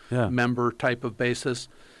paying Yeah. member type of basis.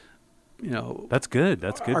 That's good.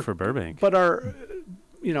 That's good Our- for Burbank. But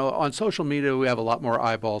on social media, we have a lot more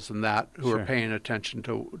eyeballs than that who Sure. are paying attention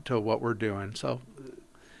to what we're doing. So,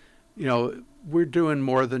 we're doing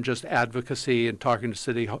more than just advocacy and talking to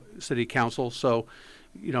city council. So,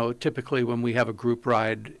 typically when we have a group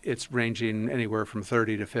ride, it's ranging anywhere from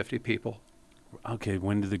 30 to 50 people. Okay,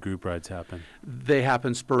 when do the group rides happen? They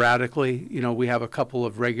happen sporadically. We have a couple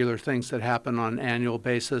of regular things that happen on an annual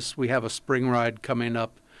basis. We have a spring ride coming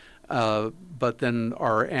up. But then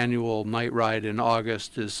our annual night ride in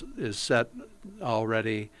August is set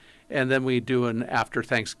already. And then we do an after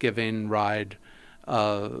Thanksgiving ride.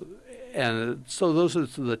 And so those are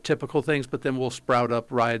the typical things, but then we'll sprout up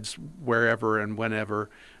rides wherever and whenever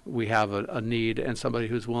we have a need and somebody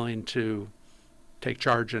who's willing to take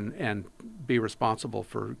charge and be responsible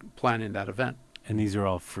for planning that event. And these are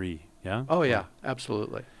all free, yeah? Oh, yeah,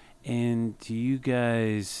 absolutely. And do you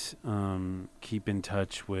guys keep in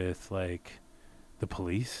touch with like the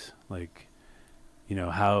police? Like,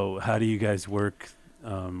 how do you guys work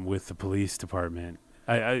with the police department?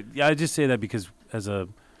 I just say that because as a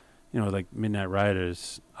like Midnight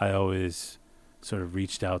Riders, I always sort of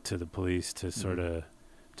reached out to the police to sort of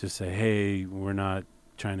just say, hey, we're not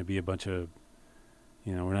trying to be a bunch of,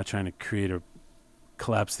 we're not trying to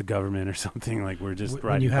collapse the government or something. Like we're just When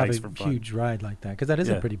riding you have bikes a for fun. huge ride like that, because that is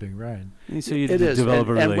Yeah. a pretty big ride. And so you It is. develop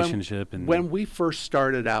a And when- relationship. When we first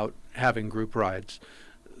started out having group rides,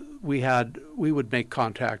 we would make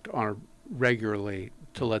contact regularly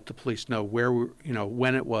to let the police know where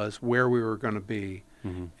when it was, where we were going to be,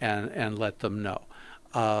 Mhm. and let them know.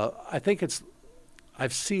 I think I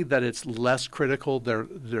see that it's less critical.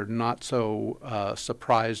 They're not so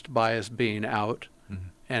surprised by us being out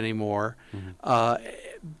anymore. Mhm.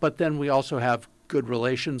 but then we also have good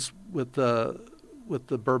relations with the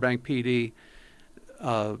Burbank PD,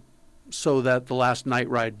 so that the last night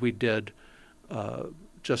ride we did,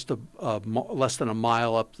 just less than a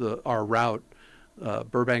mile up our route,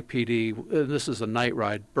 Burbank PD, and this is a night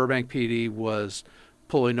ride, Burbank PD was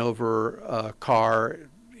pulling over a car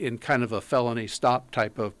in kind of a felony stop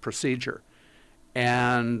type of procedure.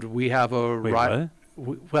 And we have a ride.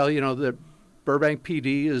 Well, the Burbank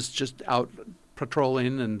PD is just out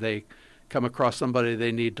patrolling, and they come across somebody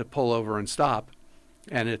they need to pull over and stop,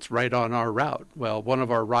 and it's right on our route. Well, one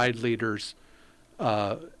of our ride leaders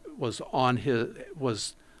was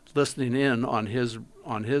listening in on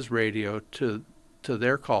his radio to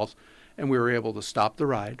their calls, and we were able to stop the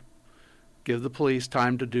ride, give the police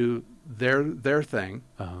time to do their thing,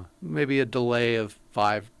 maybe a delay of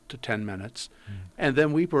 5 to 10 minutes, and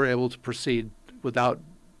then we were able to proceed without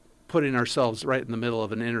putting ourselves right in the middle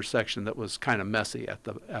of an intersection that was kind of messy at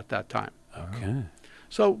that time. Okay.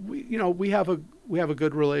 So we have a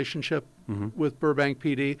good relationship with Burbank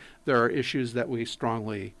PD. There are issues that we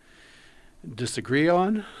strongly disagree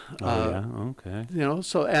on. Okay.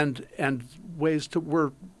 So and ways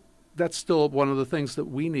to that's still one of the things that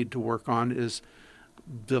we need to work on, is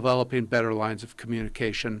developing better lines of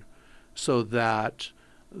communication so that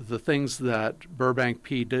the things that Burbank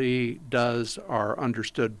PD does are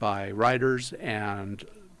understood by riders, and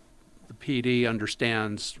the PD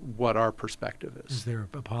understands what our perspective is. Is there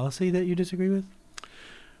a policy that you disagree with?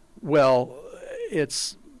 Well,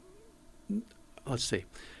 let's see.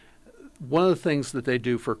 One of the things that they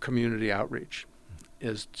do for community outreach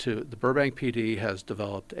is the Burbank PD has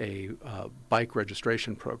developed a bike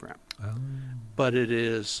registration program, but it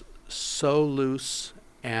is so loose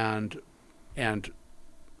and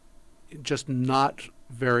just not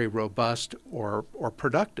very robust or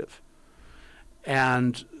productive.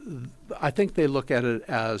 And I think they look at it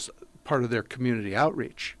as part of their community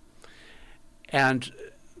outreach.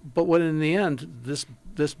 But when in the end, this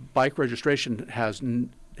bike registration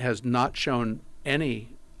has not shown any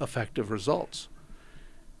effective results.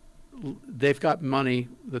 They've got money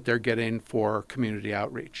that they're getting for community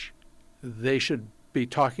outreach. They should be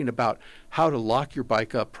talking about how to lock your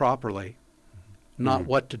bike up properly, not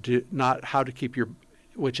what to do, not how to keep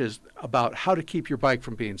which is about how to keep your bike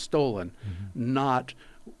from being stolen, not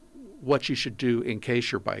what you should do in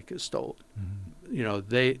case your bike is stolen.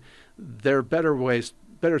 There are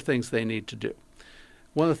better things they need to do.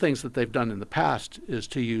 One of the things that they've done in the past is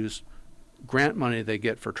to use grant money they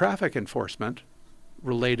get for traffic enforcement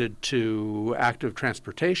related to active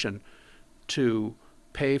transportation to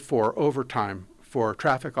pay for overtime for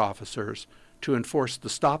traffic officers to enforce the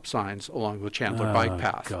stop signs along the Chandler bike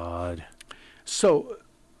path. God. So,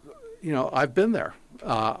 I've been there.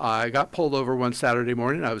 I got pulled over one Saturday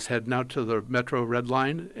morning. I was heading out to the Metro Red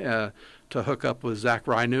Line to hook up with Zach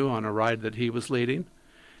Reinu on a ride that he was leading.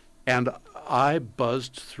 And I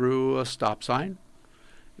buzzed through a stop sign,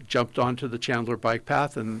 jumped onto the Chandler bike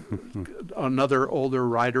path, and another older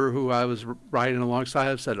rider who I was riding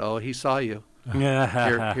alongside said, "Oh, he saw you.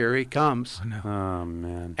 Here he comes." Oh, no. Oh,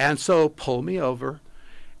 man. And so pull me over,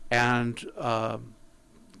 and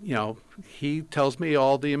he tells me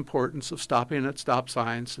all the importance of stopping at stop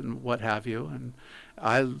signs and what have you, and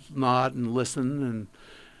I nod and listen,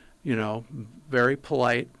 and very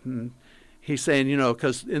polite. And he's saying,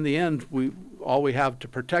 because in the end, all we have to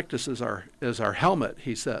protect us is our helmet.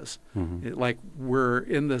 He says, like we're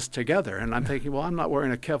in this together. And I'm thinking, well, I'm not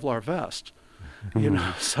wearing a Kevlar vest,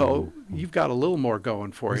 so you've got a little more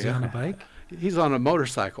going for you. Is he on a bike? He's on a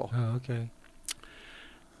motorcycle. Oh, okay.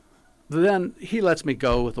 Then he lets me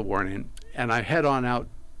go with a warning, and I head on out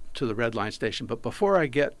to the Red Line station. But before I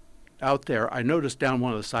get out there, I noticed down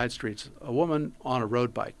one of the side streets a woman on a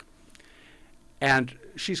road bike. And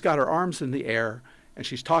she's got her arms in the air, and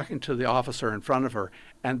she's talking to the officer in front of her.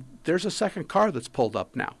 And there's a second car that's pulled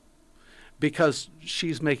up now because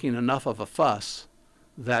she's making enough of a fuss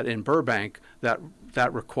that in Burbank that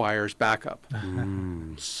requires backup.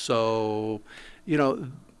 So,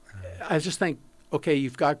 I just think, okay,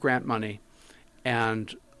 you've got grant money,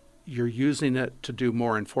 and you're using it to do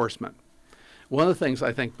more enforcement. One of the things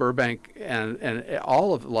I think Burbank and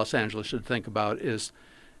all of Los Angeles should think about is,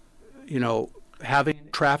 having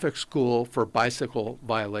traffic school for bicycle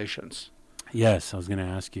violations. Yes, I was going to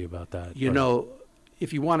ask you about that.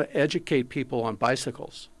 If you want to educate people on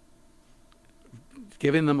bicycles,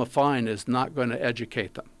 giving them a fine is not going to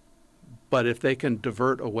educate them. But if they can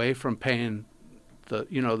divert away from paying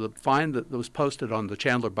the fine that was posted on the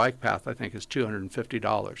Chandler bike path, I think is $250.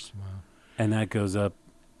 Wow. And that goes up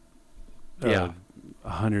 150%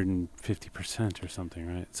 150% or something,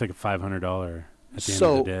 right? It's like a $500. at the end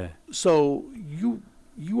of the day. So you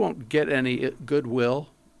won't get any goodwill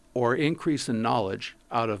or increase in knowledge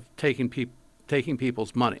out of taking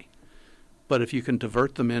people's money. But if you can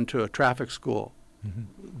divert them into a traffic school,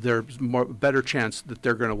 there's better chance that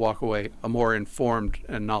they're going to walk away a more informed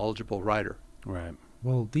and knowledgeable rider. Right.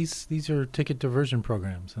 Well, these are ticket diversion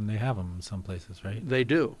programs, and they have them in some places, right? They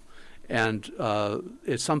do. And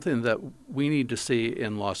it's something that we need to see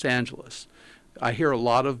in Los Angeles. I hear a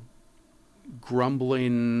lot of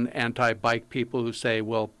grumbling anti-bike people who say,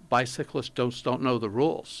 well, bicyclists don't know the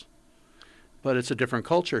rules. But it's a different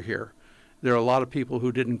culture here. There are a lot of people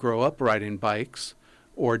who didn't grow up riding bikes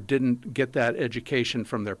or didn't get that education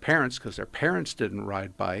from their parents because their parents didn't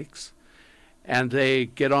ride bikes. And they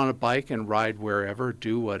get on a bike and ride wherever,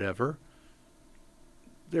 do whatever.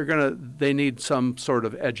 They need some sort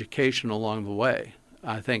of education along the way.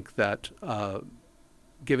 I think that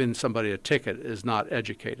giving somebody a ticket is not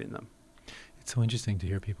educating them. It's so interesting to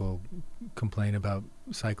hear people complain about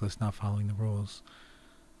cyclists not following the rules.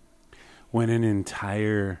 When an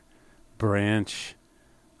entire branch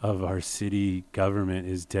of our city government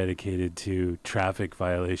is dedicated to traffic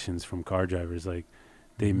violations from car drivers, like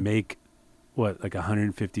they make like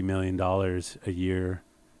 $150 million a year,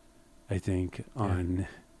 I think, on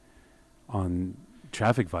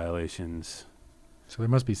traffic violations. So there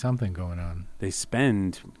must be something going on. They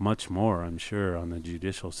spend much more, I'm sure, on the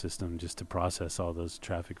judicial system just to process all those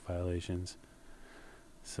traffic violations.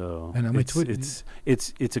 So and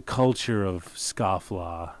it's a culture of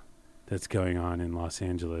scofflaw that's going on in Los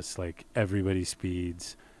Angeles. Like everybody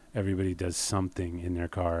speeds, everybody does something in their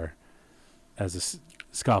car as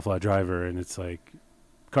a scofflaw driver, and it's like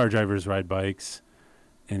car drivers ride bikes,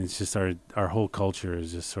 and it's just our whole culture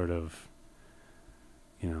is just sort of,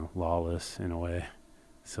 lawless in a way.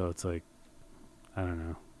 So it's like, I don't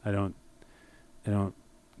know. I don't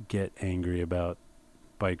get angry about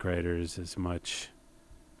bike riders as much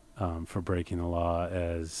for breaking the law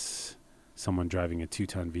as someone driving a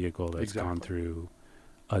 2-ton vehicle that's gone through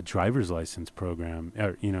a driver's license program.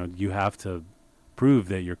 You have to prove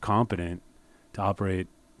that you're competent to operate,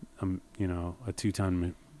 a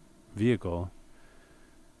 2-ton vehicle.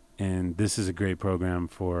 And this is a great program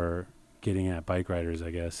for getting at bike riders,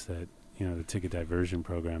 I guess, that, the ticket diversion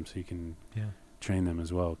program, so you can train them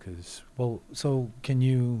as well. So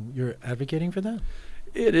you're advocating for that?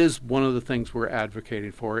 It is one of the things we're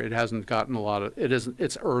advocating for. It hasn't gotten a lot of,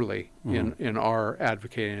 it's early in our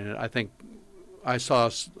advocating it. I think I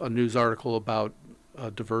saw a news article about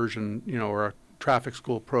a diversion, or a traffic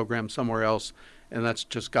school program somewhere else, and that's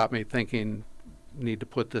just got me thinking, need to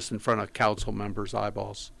put this in front of council members'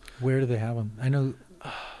 eyeballs. Where do they have them? I know.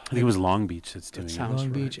 I think it was Long Beach that's doing it. Long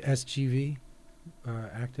Beach SGV,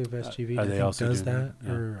 Active SGV. Are they also does doing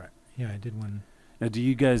that? Yeah. I did one. Now, do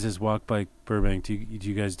you guys, as Walk Bike Burbank, do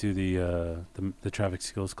you guys do the traffic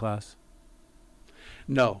skills class?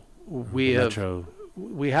 No, we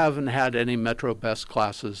haven't had any Metro Best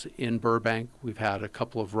classes in Burbank. We've had a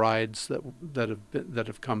couple of rides that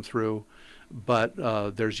have come through, but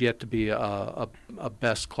there's yet to be a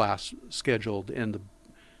Best class scheduled in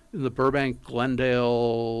the Burbank,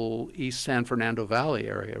 Glendale, East San Fernando Valley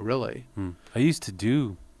area. Really, I used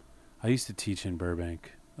to teach in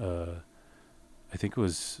Burbank. I think it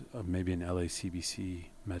was maybe an LACBC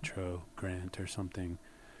Metro grant or something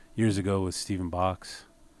years ago with Stephen Box.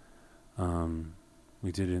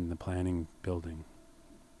 We did it in the planning building.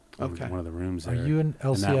 Okay. One of the rooms there. Are you an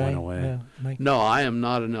LCI? And that went away. Mike? No, I am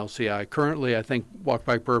not an LCI. Currently, I think Walk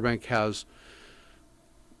Bike Burbank has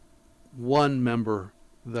one member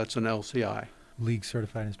that's an LCI. League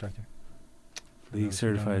certified instructor. League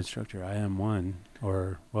certified instructor. I am one.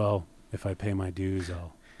 Or, well, if I pay my dues,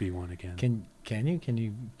 I'll be one again. Can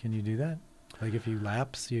you do that? Like if you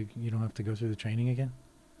lapse, you don't have to go through the training again?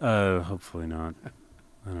 Hopefully not.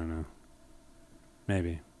 I don't know.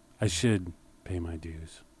 Maybe. I should pay my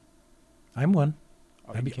dues. I'm one.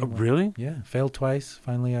 I became one. Really? Yeah. Failed twice.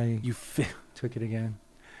 Finally, I took it again.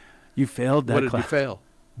 You failed that What did you fail?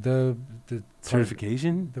 The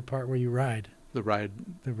certification? The part where you ride. The ride.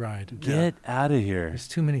 The ride. Get out of here. There's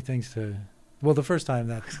too many things to. Well, the first time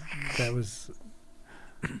that was.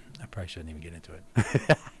 I probably shouldn't even get into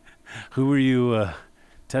it. Who were you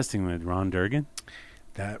testing with? Ron Durgan?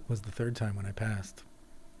 That was the third time when I passed.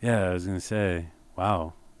 Yeah, I was gonna say.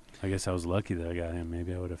 Wow. I guess I was lucky that I got him.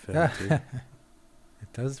 Maybe I would have failed too.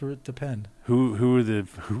 It does depend.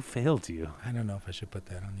 Who failed you? I don't know if I should put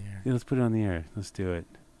that on the air. Yeah, let's put it on the air. Let's do it.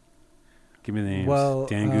 Give me the names. Well,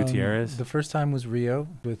 Dan Gutierrez. The first time was Rio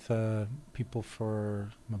with People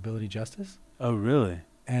for Mobility Justice. Oh, really?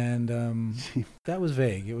 And that was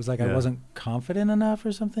vague. It was like I wasn't confident enough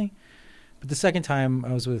or something. But the second time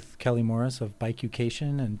I was with Kelly Morris of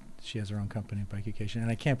Bike-Ucation, and she has her own company, Bike-Ucation,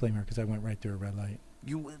 and I can't blame her because I went right through a red light.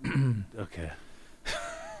 You went. Okay.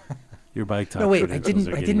 Your bike talk. No, wait, I credentials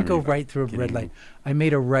are didn't getting go re- right through a red getting light. I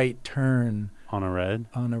made a right turn on a red.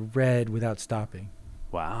 on a red without stopping.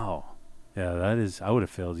 Wow. Yeah, that is. I would have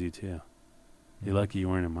failed you too. You're lucky you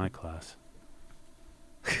weren't in my class.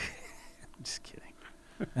 Just kidding.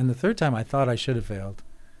 And the third time I thought I should have failed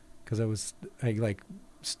because I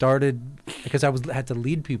started because had to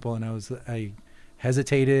lead people, and I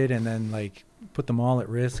hesitated and then like put them all at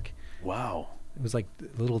risk. Wow. It was like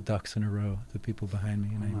little ducks in a row, the people behind me,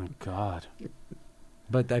 Oh and my God.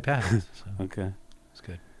 but I passed. So Okay. it's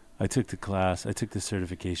good. I took the class. I took the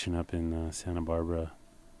certification up in Santa Barbara,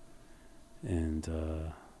 and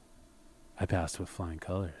I passed with flying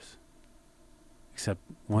colors. Except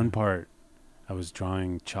one part, I was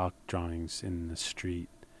drawing chalk drawings in the street,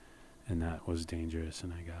 and that was dangerous,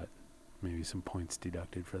 and I got maybe some points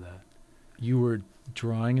deducted for that. You were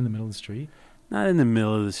drawing in the middle of the street? Not in the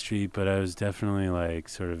middle of the street, but I was definitely like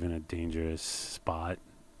sort of in a dangerous spot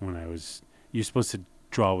when I was. You're supposed to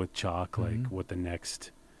draw with chalk, like what the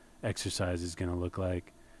next exercise is going to look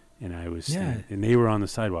like, and I was, and they were on the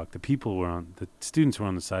sidewalk. The students were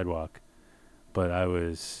on the sidewalk, but I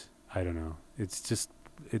don't know. It's just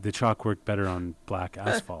the chalk worked better on black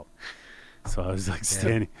asphalt, so I was like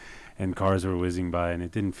standing, and cars were whizzing by, and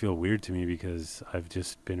it didn't feel weird to me because I've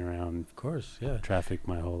just been around. Of course, yeah. Traffic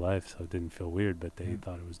my whole life, so it didn't feel weird, but they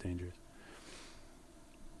thought it was dangerous.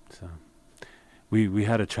 So we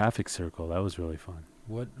had a traffic circle. That was really fun.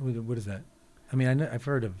 What is that? I mean, I've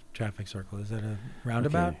heard of traffic circle. Is that a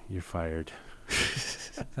roundabout? Okay, you're fired.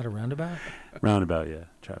 Is that a roundabout? Roundabout, yeah.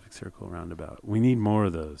 Traffic circle, roundabout. We need more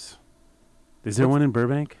of those. Is there one in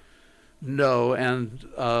Burbank? No, and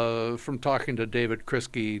from talking to David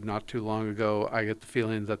Kriske not too long ago, I get the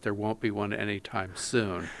feeling that there won't be one anytime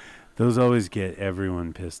soon. Those always get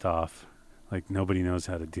everyone pissed off. Like, nobody knows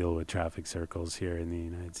how to deal with traffic circles here in the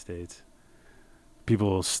United States. People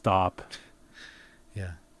will stop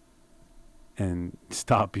Yeah. and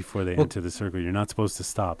stop before they enter the circle. You're not supposed to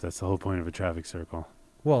stop. That's the whole point of a traffic circle.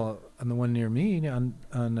 Well, on the one near me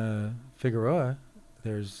on Figueroa,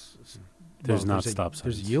 there's not stop signs.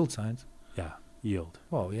 There's yield signs. Yeah, yield.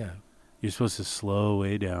 Well, yeah. You're supposed to slow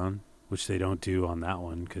way down, which they don't do on that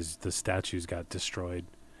one because the statues got destroyed.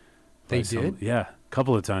 They did? Yeah. A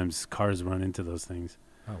couple of times cars run into those things.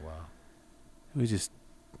 Oh, wow. We just,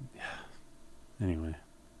 yeah. Anyway,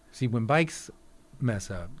 See, when bikes mess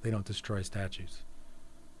up, they don't destroy statues.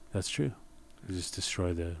 that's true. They just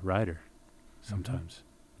destroy the rider sometimes.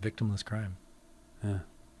 Victimless crime. Yeah.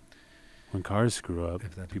 When cars screw up,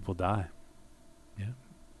 If that- people die. Yeah.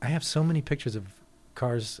 I have so many pictures of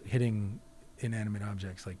cars hitting inanimate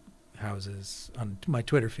objects like houses on my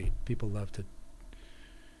Twitter feed. People love to.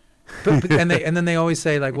 But and then they always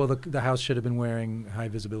say like, well, the house should have been wearing high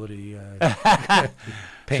visibility paint.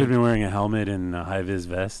 Should have been wearing a helmet and a high vis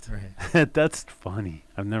vest. Right. That's funny.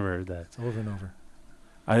 I've never heard that. It's over and over.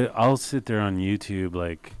 I'll sit there on YouTube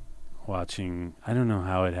like watching. I don't know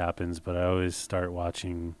how it happens, but I always start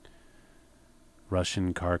watching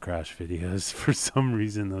Russian car crash videos. For some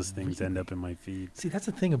reason, those things end up in my feed. See, that's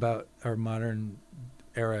the thing about our modern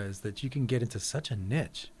era is that you can get into such a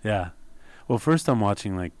niche. Yeah. Well, first I'm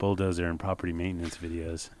watching like bulldozer and property maintenance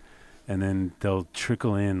videos, and then they'll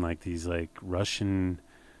trickle in like these like Russian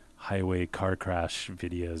highway car crash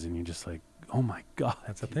videos, and you're just like, oh my God.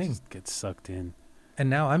 That's a you thing. just get sucked in. And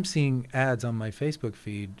now I'm seeing ads on my Facebook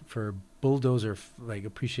feed for bulldozer like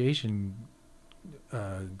appreciation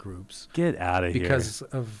groups. Get out of here.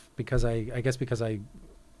 Because I guess because I,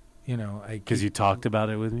 Because you talked about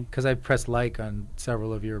it with me? because I pressed like on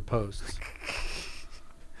several of your posts,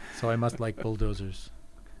 so I must like bulldozers.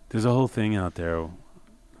 There's a whole thing out there,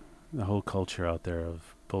 a whole culture out there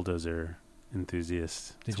of bulldozer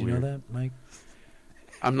enthusiasts. Did It's you weird. know that, Mike?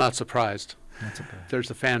 I'm not surprised. That's okay. There's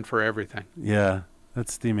a fan for everything. Yeah,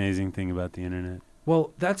 that's the amazing thing about the internet.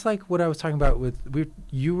 Well, that's like what I was talking about with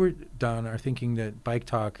you were Don are thinking that bike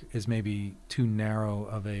talk is maybe too narrow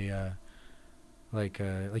of a like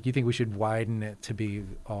you think we should widen it to be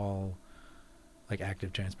all like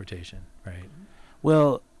active transportation, right?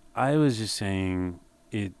 Well, I was just saying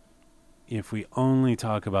if we only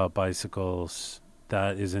talk about bicycles,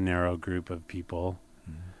 that is a narrow group of people.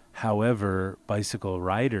 Mm-hmm. However, bicycle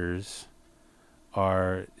riders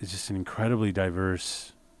is just an incredibly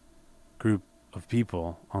diverse group of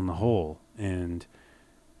people on the whole. And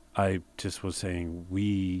I just was saying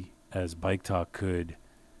we as Bike Talk could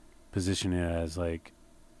position it as like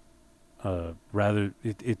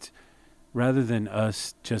rather than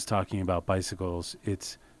us just talking about bicycles,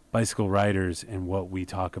 it's bicycle riders and what we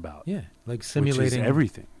talk about. Yeah, like Which is simulating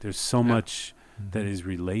everything. There's so Yeah. much that is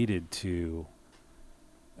related to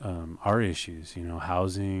our issues,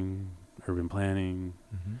 housing, urban planning,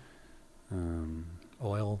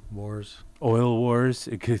 oil wars. oil wars.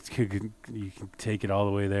 You can take it all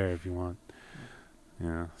the way there if you want.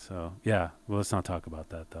 Yeah. So yeah. Well, let's not talk about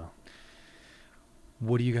that though.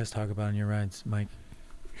 What do you guys talk about on your rides, Mike?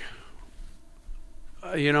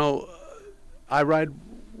 I ride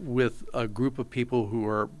with a group of people who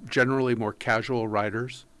are generally more casual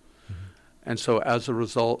riders. And so as a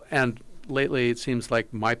result, and lately it seems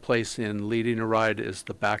like my place in leading a ride is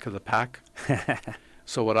the back of the pack.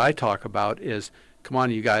 So what I talk about is, come on,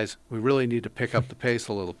 you guys, we really need to pick up the pace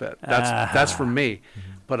a little bit. That's for me.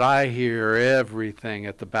 But I hear everything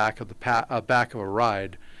at the back of the back of a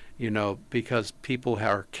ride, because people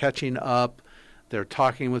are catching up. They're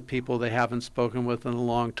talking with people they haven't spoken with in a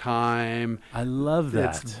long time. I love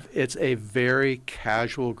that. It's a very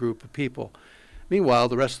casual group of people. Meanwhile,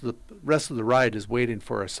 the rest of the ride is waiting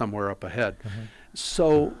for us somewhere up ahead.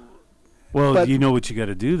 So, Well, but- you know what you got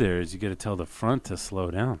to do there is you got to tell the front to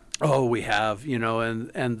slow down. oh, we have,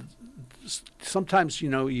 and sometimes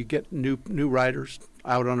you get new riders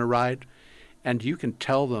out on a ride, and you can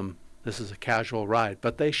tell them this is a casual ride,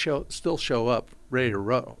 but they still show up ready to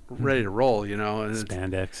roll, and it's-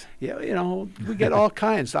 Spandex. yeah, we get all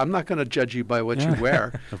kinds. I'm not going to judge you by what you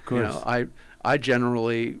wear. Of course. I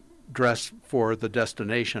generally dress for the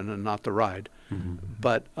destination and not the ride.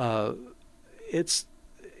 But it's,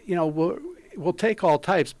 we'll take all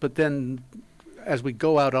types, but then as we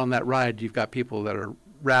go out on that ride, you've got people that are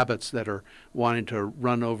rabbits that are wanting to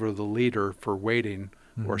run over the leader for waiting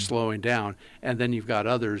or slowing down. And then you've got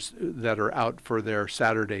others that are out for their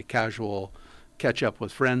Saturday casual catch up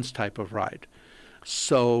with friends type of ride.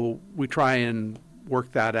 So we try and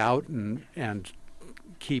work that out and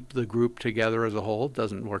keep the group together as a whole. It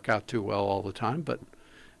doesn't work out too well all the time, but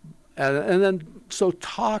and then so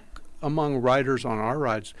talk among riders on our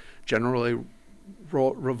rides generally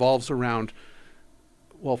revolves around,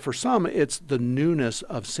 well, for some it's the newness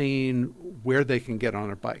of seeing where they can get on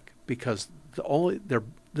their bike, because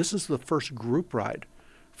this is the first group ride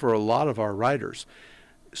for a lot of our riders.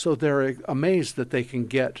 So they're amazed that they can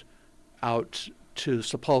get out to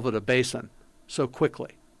Sepulveda Basin so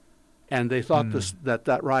quickly. And they thought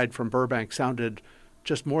that ride from Burbank sounded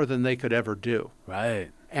just more than they could ever do.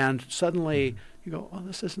 Right. And suddenly you go, oh,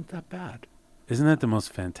 this isn't that bad. Isn't that the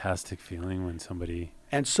most fantastic feeling when somebody...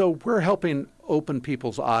 And so we're helping open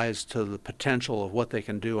people's eyes to the potential of what they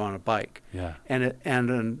can do on a bike. Yeah.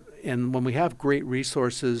 And when we have great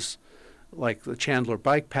resources like the Chandler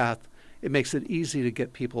Bike Path, it makes it easy to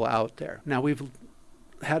get people out there. Now, we've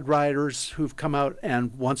had riders who've come out,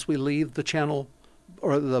 and once we leave the channel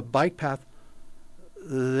or the bike path,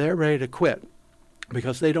 they're ready to quit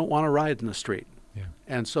because they don't want to ride in the street. Yeah.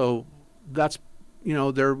 And so that's,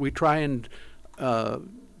 we try and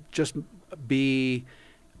just be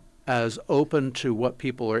as open to what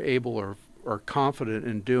people are able or confident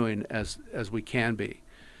in doing as we can be.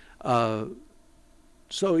 So,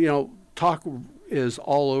 talk is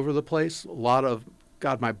all over the place. A lot of,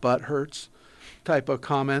 God, my butt hurts type of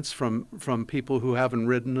comments from people who haven't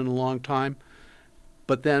ridden in a long time.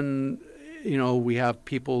 But then, we have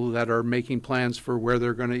people that are making plans for where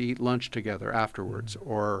they're going to eat lunch together afterwards,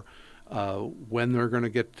 or when they're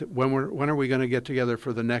going to when are we going to get together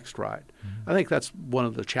for the next ride. I think that's one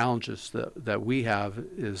of the challenges that we have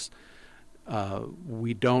is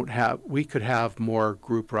we could have more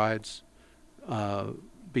group rides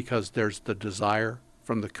because there's the desire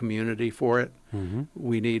from the community for it.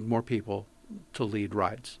 We need more people to lead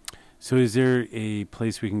rides. So is there a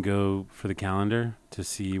place we can go for the calendar to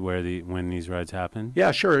see when these rides happen?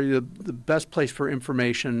 Yeah, sure. The best place for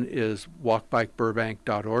information is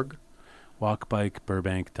walkbikeburbank.org.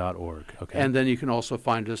 Walkbikeburbank.org. Okay. And then you can also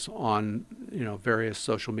find us on, various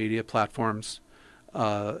social media platforms.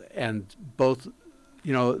 And both,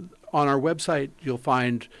 on our website, you'll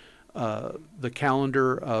find the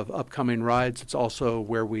calendar of upcoming rides. It's also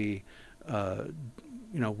where we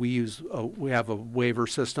we have a waiver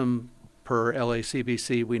system per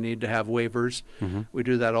LACBC. We need to have waivers. We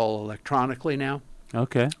do that all electronically now.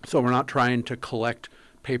 Okay. So we're not trying to collect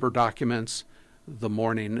paper documents the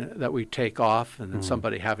morning that we take off and then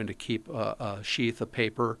somebody having to keep a sheath of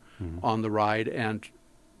paper on the ride. And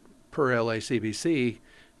per LACBC,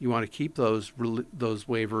 you want to keep those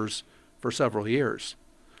waivers for several years.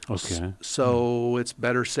 Okay. So it's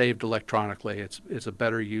better saved electronically. It's a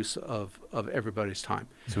better use of everybody's time.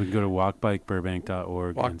 So we can go to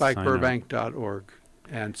walkbikeburbank.org. Walkbikeburbank.org.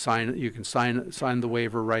 and you can sign the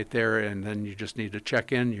waiver right there, and then you just need to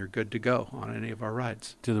check in. You're good to go on any of our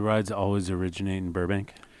rides. Do the rides always originate in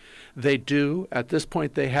Burbank? They do. At this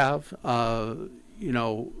point, they have.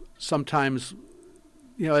 Sometimes,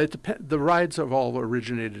 the rides have all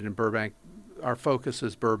originated in Burbank. Our focus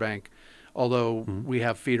is Burbank. Although we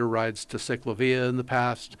have feeder rides to Ciclovia in the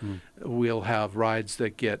past, we'll have rides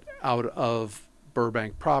that get out of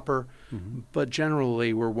Burbank proper. But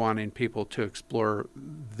generally, we're wanting people to explore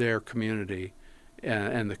their community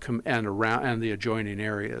and the adjoining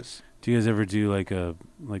areas. Do you guys ever do like a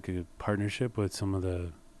partnership with some of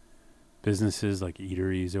the businesses, like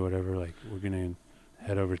eateries or whatever? Like, we're gonna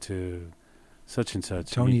head over to such and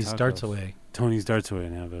such. Tony's Darts Away. Tony's Darts Away,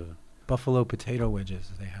 and have a buffalo potato wedges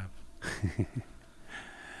they have.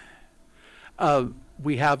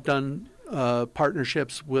 We have done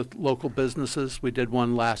partnerships with local businesses. We did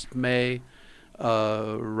one last May,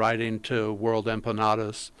 riding to World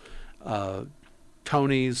Empanadas.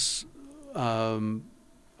 Tony's, I'm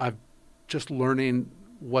just learning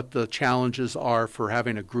what the challenges are for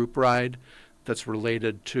having a group ride that's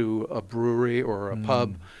related to a brewery or a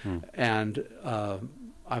pub. And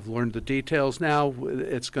I've learned the details now.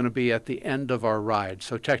 It's going to be at the end of our ride.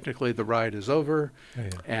 So technically the ride is over,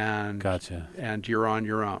 and Gotcha. And you're on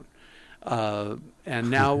your own. And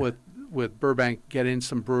now with Burbank getting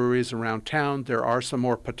some breweries around town, there are some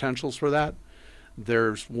more potentials for that.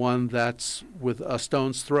 There's one that's with a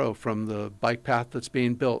stone's throw from the bike path that's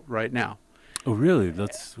being built right now. Oh, really?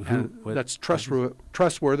 That's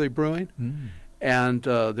Trustworthy Brewing, and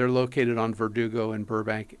they're located on Verdugo in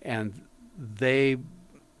Burbank, and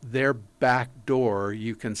their back door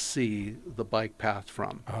you can see the bike path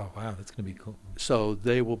from. Oh wow, that's gonna be cool. So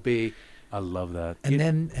they will be. I love that. And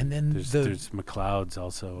then there's McLeod's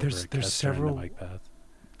also. There's several the bike path.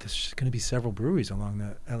 There's going to be several breweries along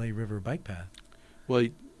the LA River bike path. Well,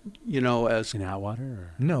 as in Atwater,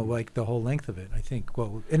 or? No, like the whole length of it. I think.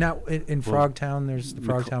 Well, in Frogtown, there's the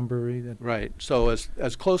Frogtown Brewery. Right. So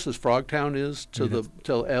as close as Frogtown is to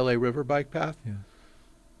LA River bike path,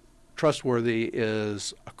 Trustworthy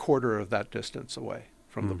is a quarter of that distance away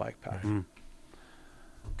from the bike path.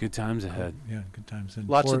 Good times ahead. Good times.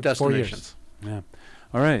 Lots of destinations. Yeah.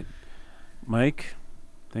 All right, Mike,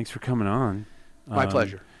 thanks for coming on. My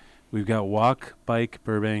pleasure. We've got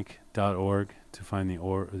walkbikeburbank.org to find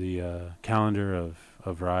the calendar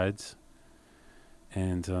of rides,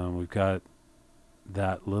 and we've got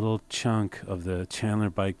that little chunk of the Chandler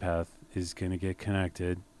bike path is going to get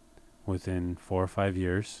connected within 4 or 5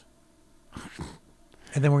 years.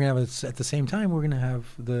 And then we're going to have, at the same time, we're going to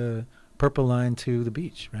have the Purple Line to the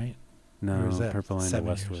beach, right? No, Purple Line to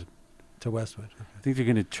Westwood. Years? To Westwood. Okay. I think they're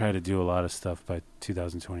going to try to do a lot of stuff by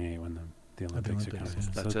 2028 when the Olympics are coming. Yeah.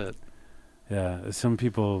 That's it. Yeah, some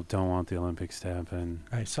people don't want the Olympics to happen.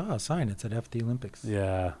 I saw a sign. It said F the Olympics.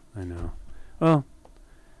 Yeah, I know. Well,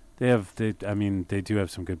 they do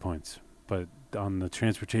have some good points. But on the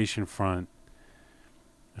transportation front,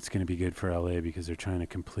 it's going to be good for LA because they're trying to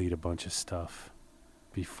complete a bunch of stuff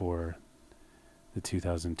before the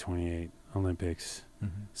 2028 Olympics.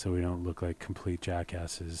 So we don't look like complete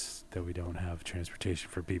jackasses that we don't have transportation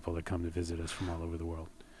for people that come to visit us from all over the world.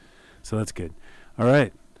 So that's good. All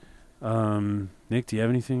right. Nick, do you have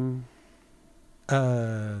anything?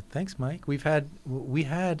 Thanks, Mike. We had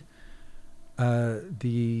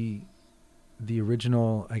the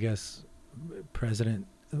original, I guess, president.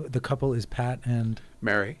 The couple is Pat and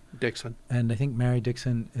Mary Dixon, and I think Mary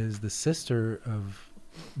Dixon is the sister of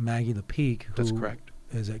Maggie LePeak, who that's correct,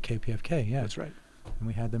 is at KPFK. Yeah, that's right. And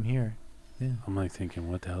we had them here. Yeah. I'm like thinking,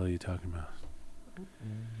 what the hell are you talking about?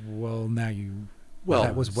 Well, now you. Well,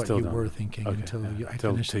 that was what you were thinking until I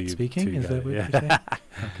finished speaking. Is that what you're saying?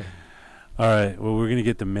 Okay. All right. Well, we're going to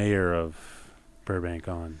get the mayor of Burbank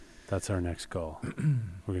on. That's our next goal.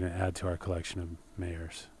 We're going to add to our collection of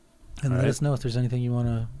mayors. And let us know if there's anything you want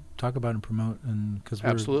to talk about and promote. And because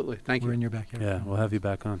absolutely, thank you. We're in your backyard. Yeah, we'll have you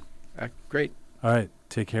back on. Great. All right.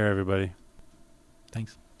 Take care, everybody.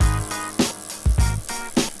 Thanks.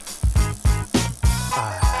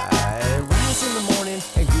 I rise in the morning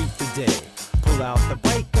and greet the day. Pull out the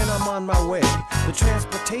bike and I'm on my way. The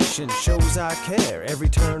transportation shows I care. Every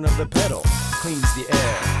turn of the pedal cleans the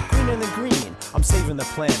air. Greener than green, I'm saving the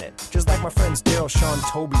planet. Just like my friends Daryl, Sean,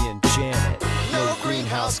 Toby, and Janet. No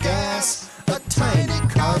greenhouse gas, a tiny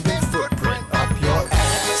carbon footprint up your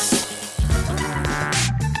ass.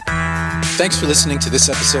 Thanks for listening to this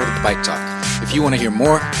episode of Bike Talk. If you want to hear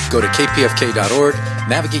more, go to kpfk.org,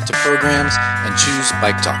 navigate to programs, and choose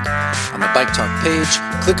Bike Talk. On the Bike Talk page,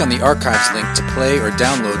 click on the archives link to play or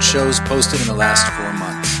download shows posted in the last 4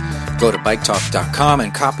 months. Go to biketalk.com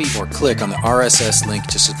and copy or click on the RSS link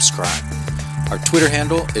to subscribe. Our Twitter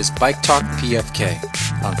handle is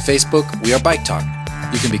BikeTalkPFK. On Facebook, we are Bike Talk.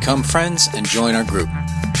 You can become friends and join our group.